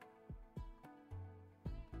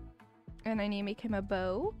 And I need to make him a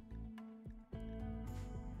bow.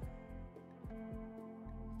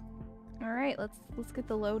 Alright, let's get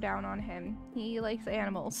the lowdown on him. He likes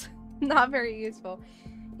animals. Not very useful.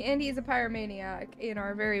 And he's a pyromaniac in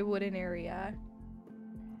our very wooden area.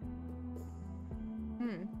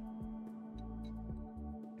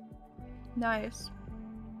 Nice.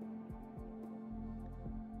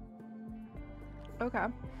 Okay.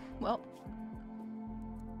 Well.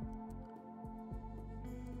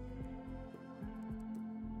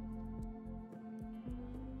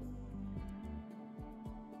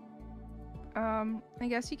 I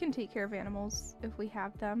guess you can take care of animals if we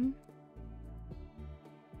have them.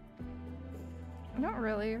 Not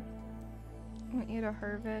really. I want you to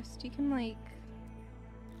harvest. You can, like,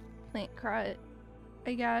 plant crut,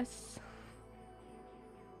 I guess.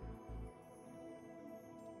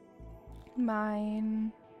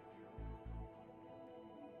 Mine.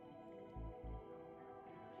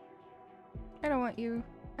 I don't want you.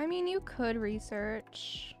 I mean, you could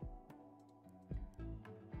research.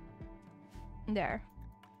 There.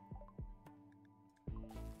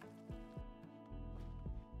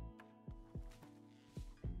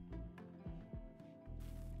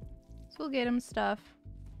 So we'll get him stuff.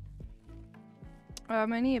 I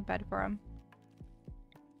need a bed for him.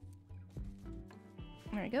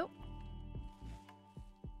 There we go.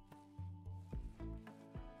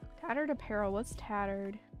 Tattered apparel. What's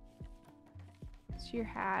tattered? It's your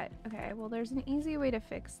hat. Okay, well there's an easy way to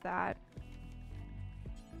fix that.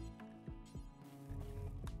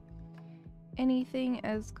 Anything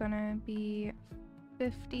is gonna be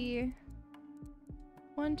 50.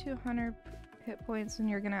 1 to 100 hit points, and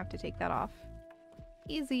you're gonna have to take that off.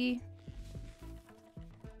 Easy.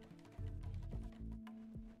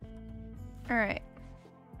 Alright.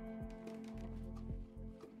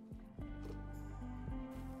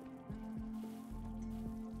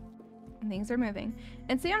 Things are moving.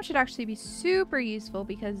 And Sam should actually be super useful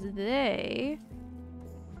because they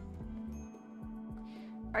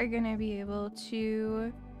are gonna be able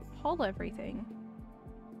to haul everything.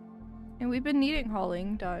 And we've been needing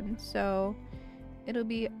hauling done, so it'll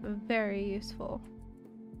be very useful.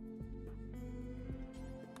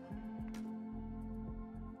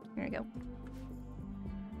 There we go.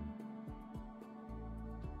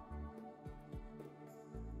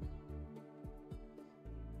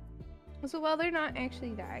 So while they're not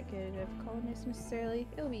actually that good of colonists necessarily,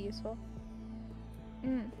 it'll be useful.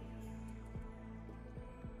 Yeah.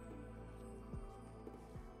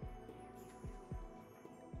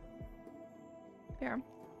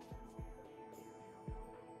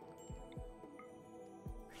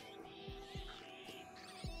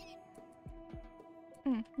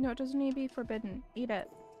 No, it doesn't need to be forbidden. Eat it.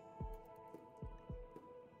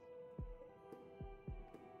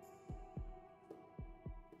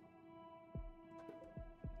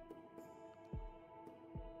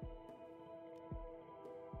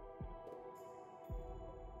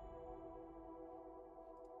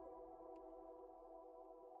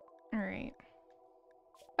 Alright.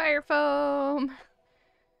 Fire foam!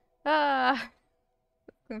 Ah!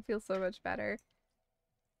 It's gonna feel so much better.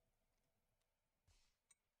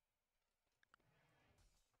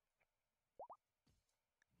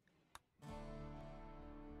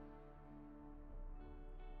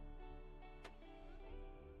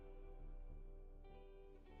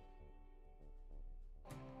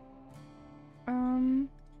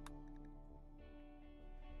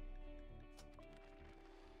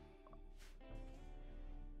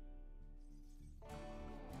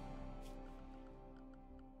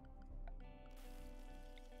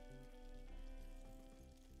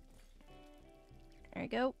 There we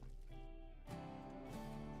go.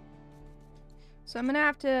 So I'm gonna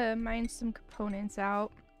have to mine some components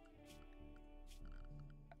out.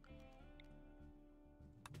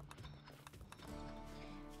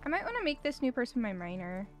 I might want to make this new person my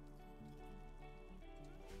miner.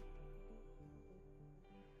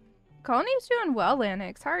 Colony's doing well,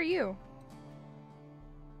 Lanix. How are you?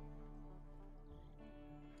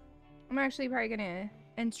 I'm actually probably gonna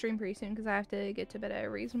end stream pretty soon because I have to get to bed at a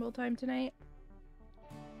reasonable time tonight.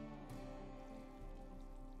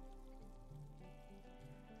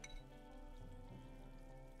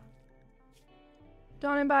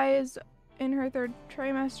 Dawn and Bai is in her 3rd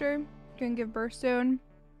trimester. Gonna give birth soon.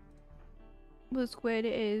 Blue Squid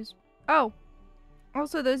is... Oh!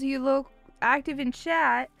 Also, those of you look active in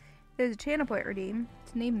chat, there's a channel point redeem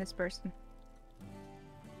to name this person.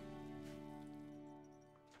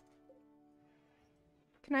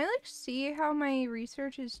 Can I, like, see how my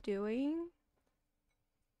research is doing?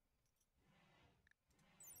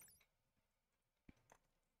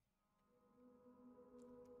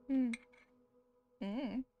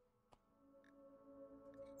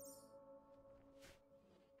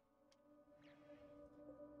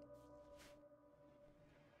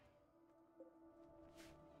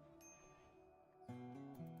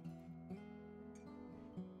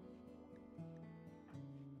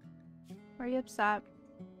 Why are you upset?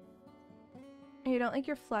 You don't like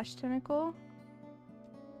your flesh tentacle?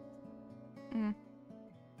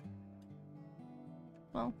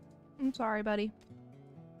 Well, I'm sorry, buddy.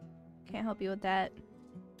 Can't help you with that.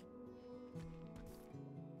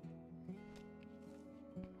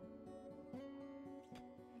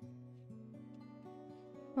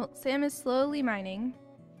 Well, Sam is slowly mining.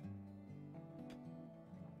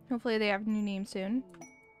 Hopefully they have a new name soon.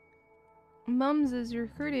 Mums is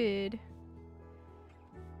recruited.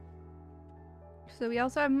 So we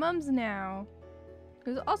also have Mums now.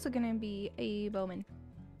 Who's also gonna be a bowman.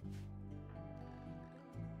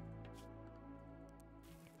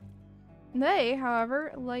 They,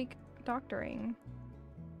 however, like doctoring.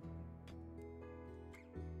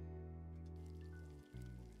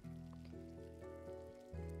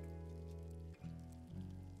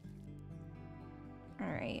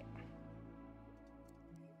 Alright.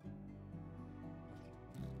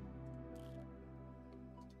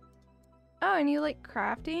 Oh, and you like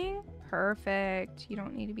crafting? Perfect. You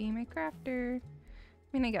don't need to be my crafter.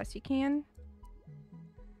 I mean, I guess you can.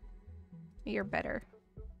 You're better.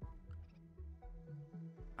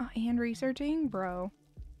 Oh, and researching? Bro.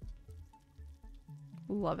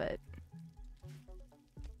 Love it.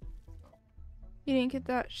 You didn't get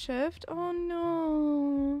that shift? Oh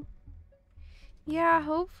no. Yeah,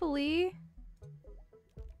 hopefully.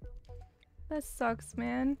 That sucks,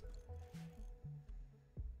 man.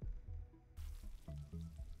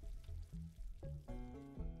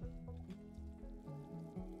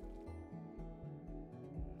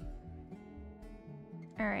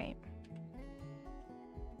 Alright.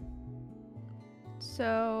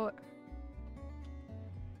 So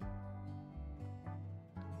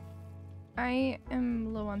I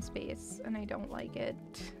am low on space and I don't like it.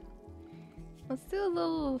 Let's do a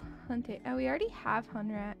little hunting. Oh, we already have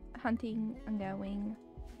hunting going.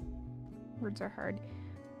 Words are hard.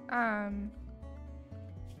 I'm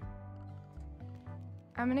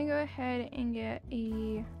gonna go ahead and get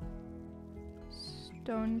a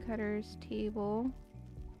stonecutter's table.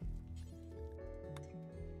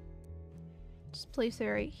 Just place it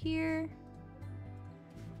right here.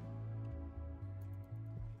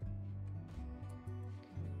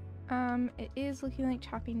 It is looking like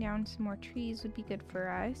chopping down some more trees would be good for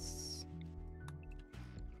us.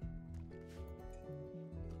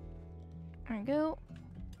 There we go.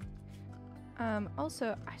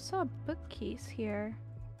 Also, I saw a bookcase here.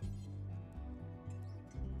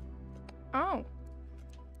 Oh!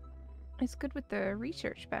 It's good with the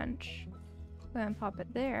research bench. Then pop it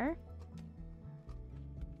there.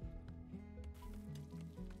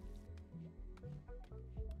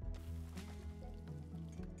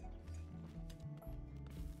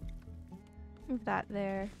 Move that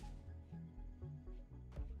there.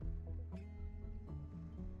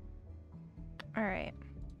 Alright.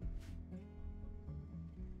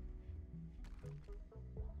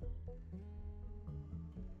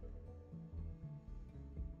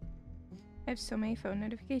 I have so many phone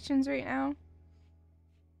notifications right now.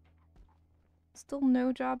 Still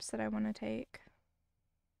no jobs that I want to take.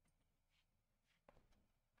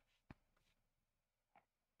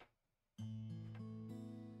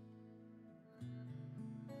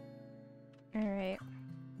 Alright.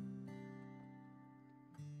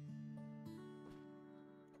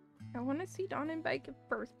 I want to see Dawn and Bike give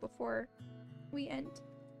birth before we end.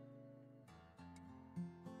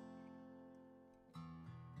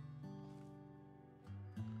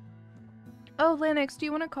 Oh, Lennox, do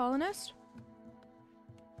you want a colonist?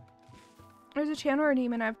 There's a channel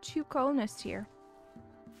redeem and I have 2 colonists here.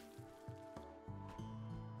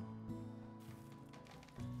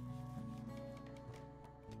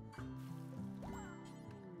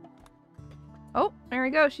 Oh, there we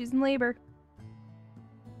go. She's in labor.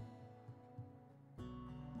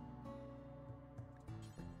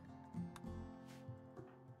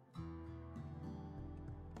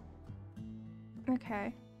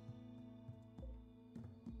 Okay.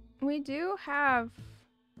 We do have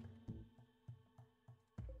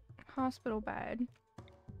hospital bed.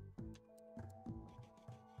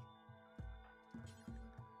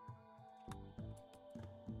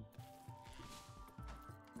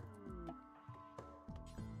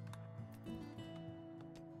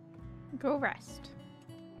 Go rest.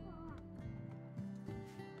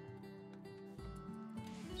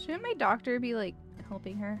 Shouldn't my doctor be like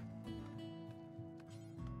helping her?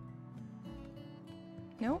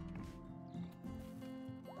 Nope.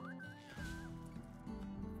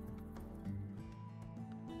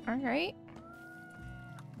 Alright.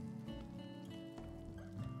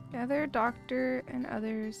 Gather doctor and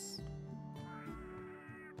others.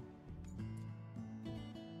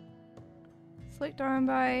 Select on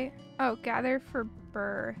by... Oh, gather for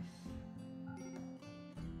birth.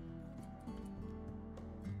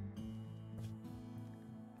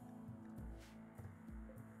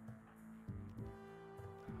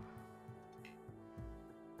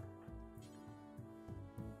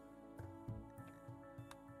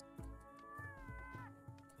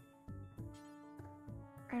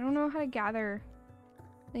 I don't know how to gather.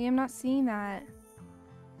 Like, I'm not seeing that.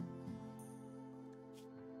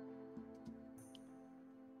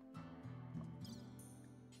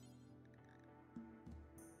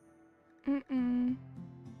 Mm-mm.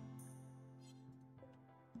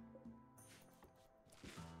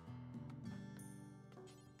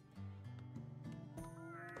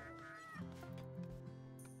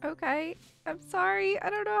 Okay, I'm sorry. I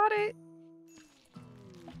don't know how to...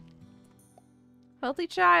 Healthy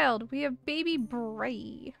child. We have baby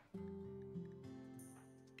Bray.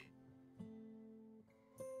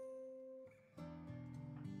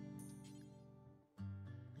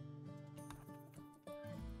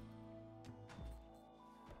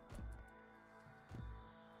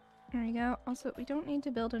 There we go. Also, we don't need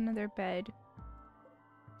to build another bed.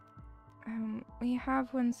 We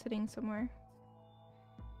have one sitting somewhere.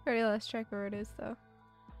 Alright, let's check where it is though.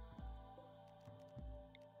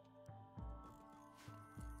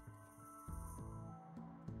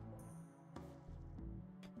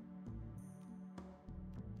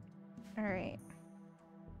 Alright.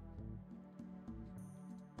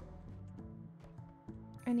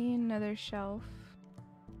 I need another shelf.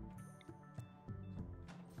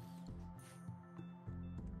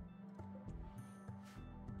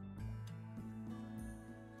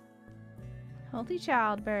 Healthy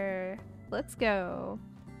childbirth. Let's go.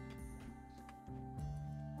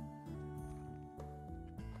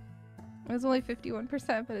 It was only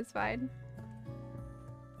 51%, but it's fine.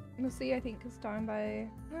 We'll see, I think, because Dawn by...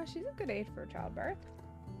 No, she's a good age for childbirth.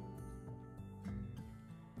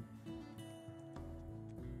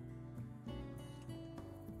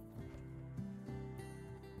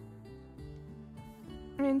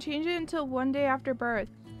 And change it until 1 day after birth.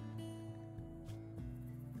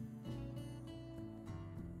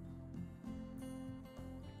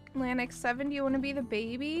 Lanix 7, do you want to be the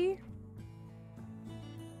baby?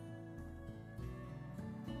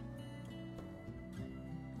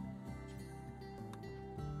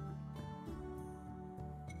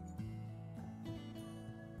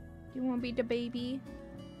 You want to be the baby?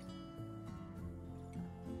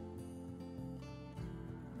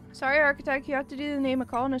 Sorry, Architect, you have to do the name of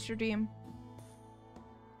colonist redeem.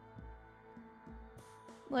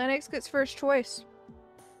 Lennox gets first choice.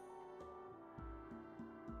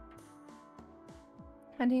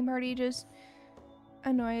 Hunting party just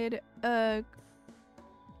annoyed a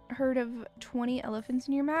herd of 20 elephants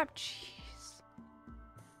in your map? Jeez.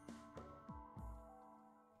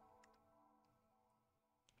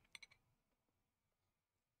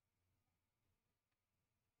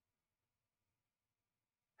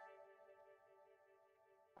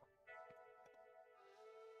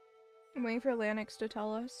 I'm waiting for Lanix to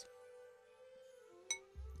tell us.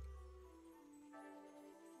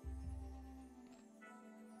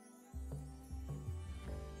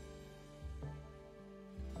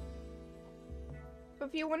 But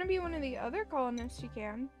if you want to be one of the other colonists, you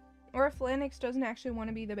can. Or if Lanix doesn't actually want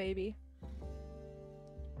to be the baby.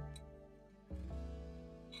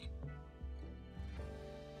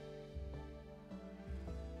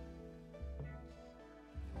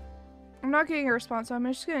 I'm not getting a response, so I'm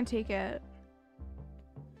just gonna take it.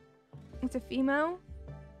 It's a female.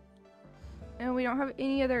 And we don't have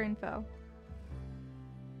any other info.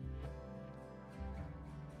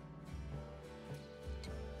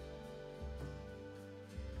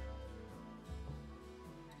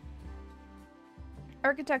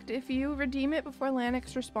 Architect, if you redeem it before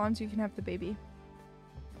Lanix responds, you can have the baby.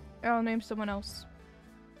 I'll name someone else.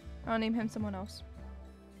 I'll name him someone else.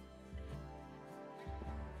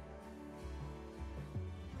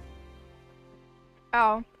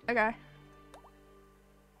 Oh, okay.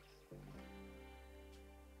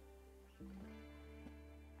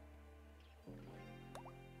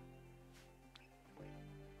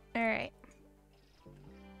 Alright.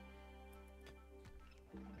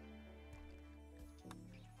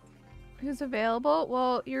 Who's available?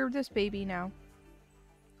 Well, you're this baby now.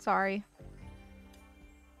 Sorry.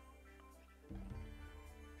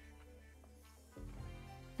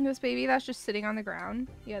 This baby that's just sitting on the ground.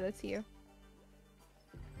 Yeah, that's you.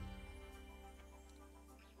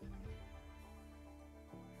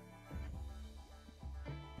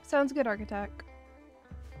 Sounds good, Architect.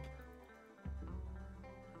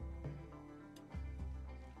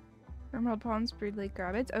 RimWorld Ponds breed lake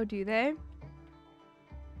rabbits. Oh, do they?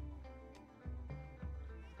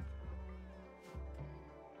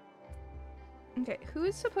 Okay, who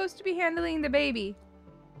is supposed to be handling the baby?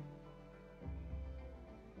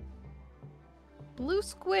 Blue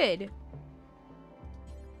squid.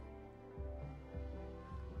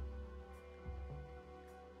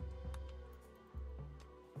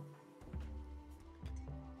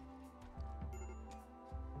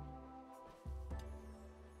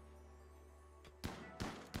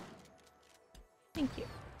 Thank you.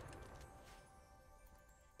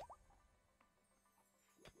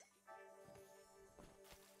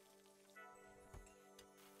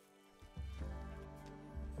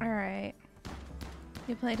 Alright.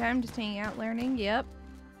 Good playtime, just hanging out, learning. Yep.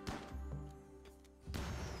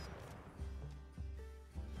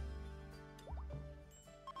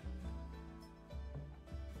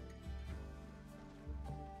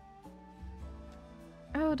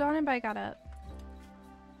 Oh, Dawn and Bite got up.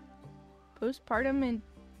 Postpartum and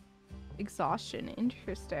exhaustion.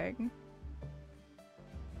 Interesting.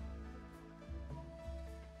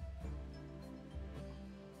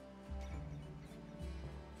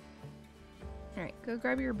 Alright, go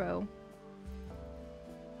grab your bow.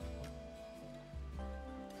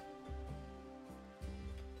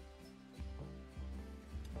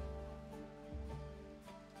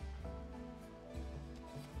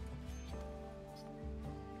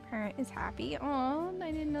 Parent is happy. Aw,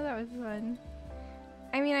 I didn't know that was fun.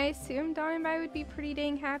 I mean, I assumed Dawn and Bai would be pretty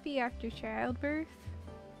dang happy after childbirth.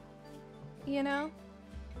 You know?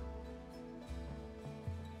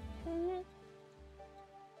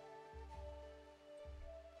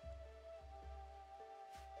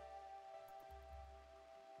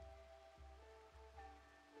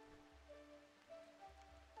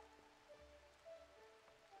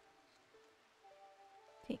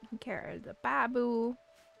 Taking care of the babu.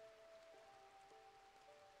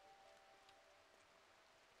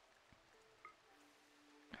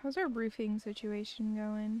 How's our roofing situation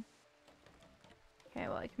going? Okay,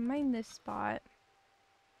 well I can mine this spot.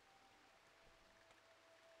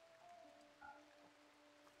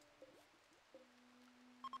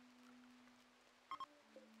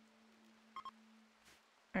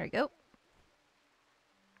 There we go.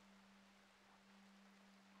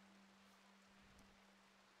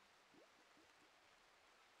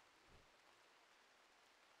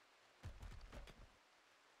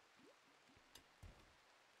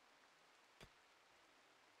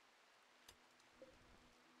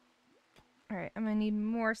 Alright, I'm gonna need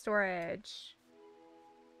more storage.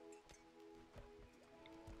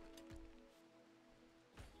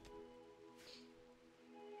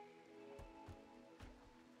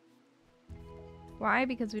 Why?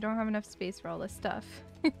 Because we don't have enough space for all this stuff.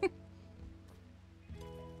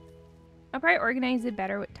 I'll probably organize it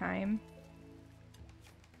better with time.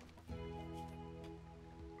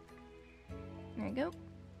 There you go.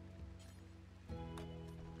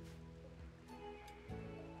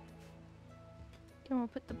 Then we'll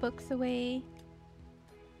put the books away.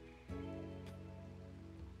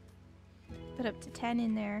 Put up to 10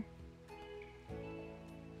 in there.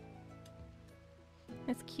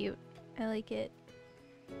 That's cute. I like it.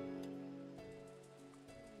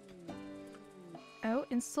 Oh,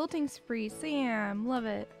 insulting spree. Sam, love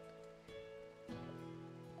it.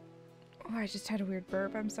 Oh, I just had a weird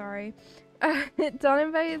burp. I'm sorry.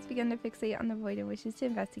 Donenby has begun to fixate on the void and wishes to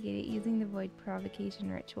investigate it using the void provocation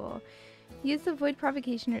ritual. Use the void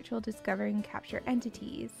provocation ritual to discover and capture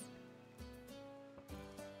entities.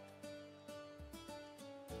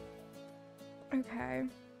 Okay.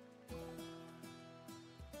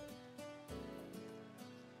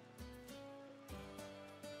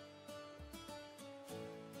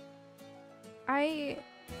 I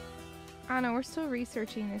don't know, we're still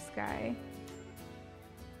researching this guy.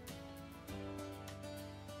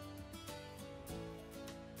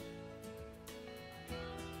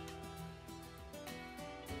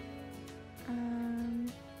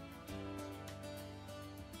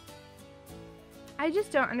 I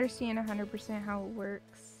just don't understand 100% how it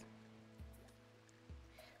works.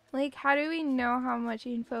 Like, how do we know how much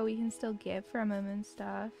info we can still get from him and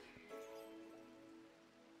stuff?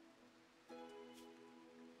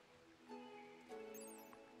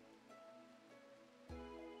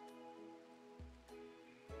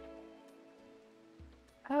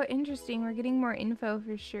 Oh, interesting. We're getting more info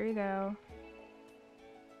for sure, though.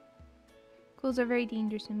 Ghouls are very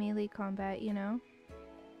dangerous in melee combat, you know?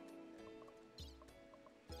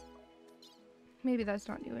 Maybe that's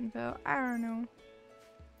not new info. I don't know.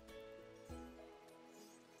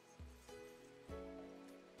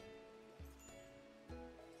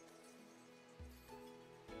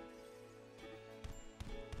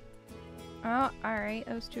 Oh, alright.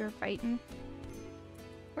 Those two are fighting.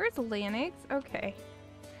 Where's Lanix? Okay.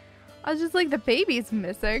 I was just like, the baby's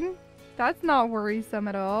missing. That's not worrisome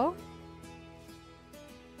at all.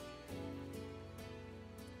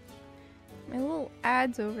 My little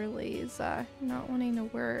ads overlay is not wanting to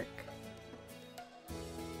work.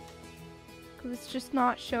 Cause it's just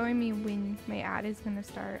not showing me when my ad is gonna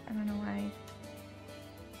start. I don't know why.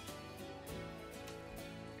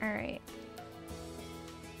 Alright.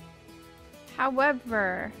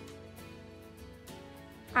 However,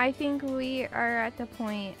 I think we are at the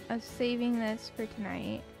point of saving this for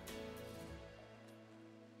tonight.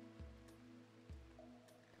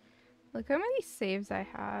 Look how many saves I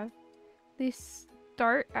have. They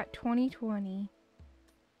start at 2020.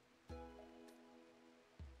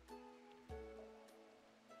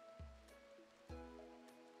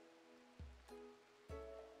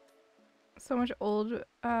 So much old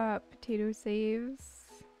potato saves.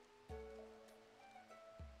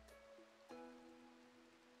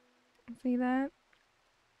 See that?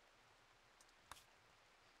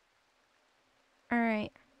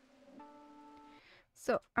 Alright.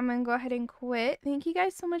 So I'm gonna go ahead and quit. Thank you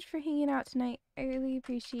guys so much for hanging out tonight. I really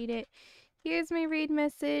appreciate it. Here's my raid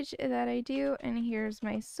message that I do, and here's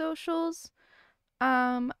my socials.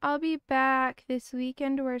 I'll be back this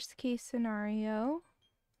weekend, worst case scenario.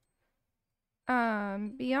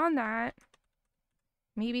 Beyond that,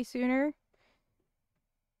 maybe sooner.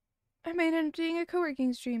 I might end up doing a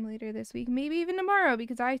co-working stream later this week, maybe even tomorrow,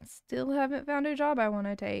 because I still haven't found a job I want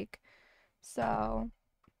to take. So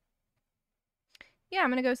yeah, I'm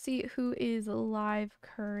gonna go see who is live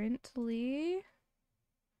currently.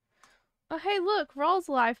 Oh, hey, look, Rawl's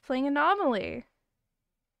live playing Anomaly.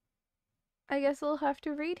 I guess I'll have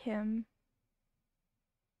to read him.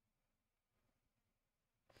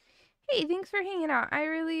 Hey, thanks for hanging out. I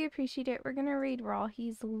really appreciate it. We're gonna raid Raw.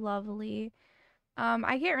 He's lovely.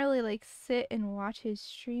 I can't really like sit and watch his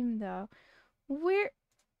stream though.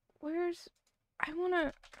 Where's I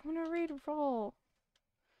wanna raid Raw.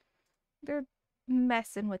 They're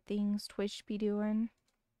messing with things Twitch be doing.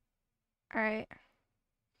 Alright.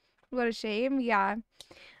 What a shame. Yeah.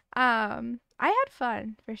 I had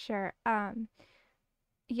fun for sure.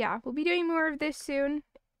 Yeah, we'll be doing more of this soon.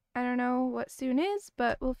 I don't know what soon is,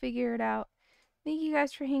 but we'll figure it out. Thank you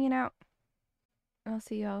guys for hanging out. I'll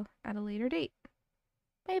see y'all at a later date.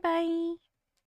 Bye bye.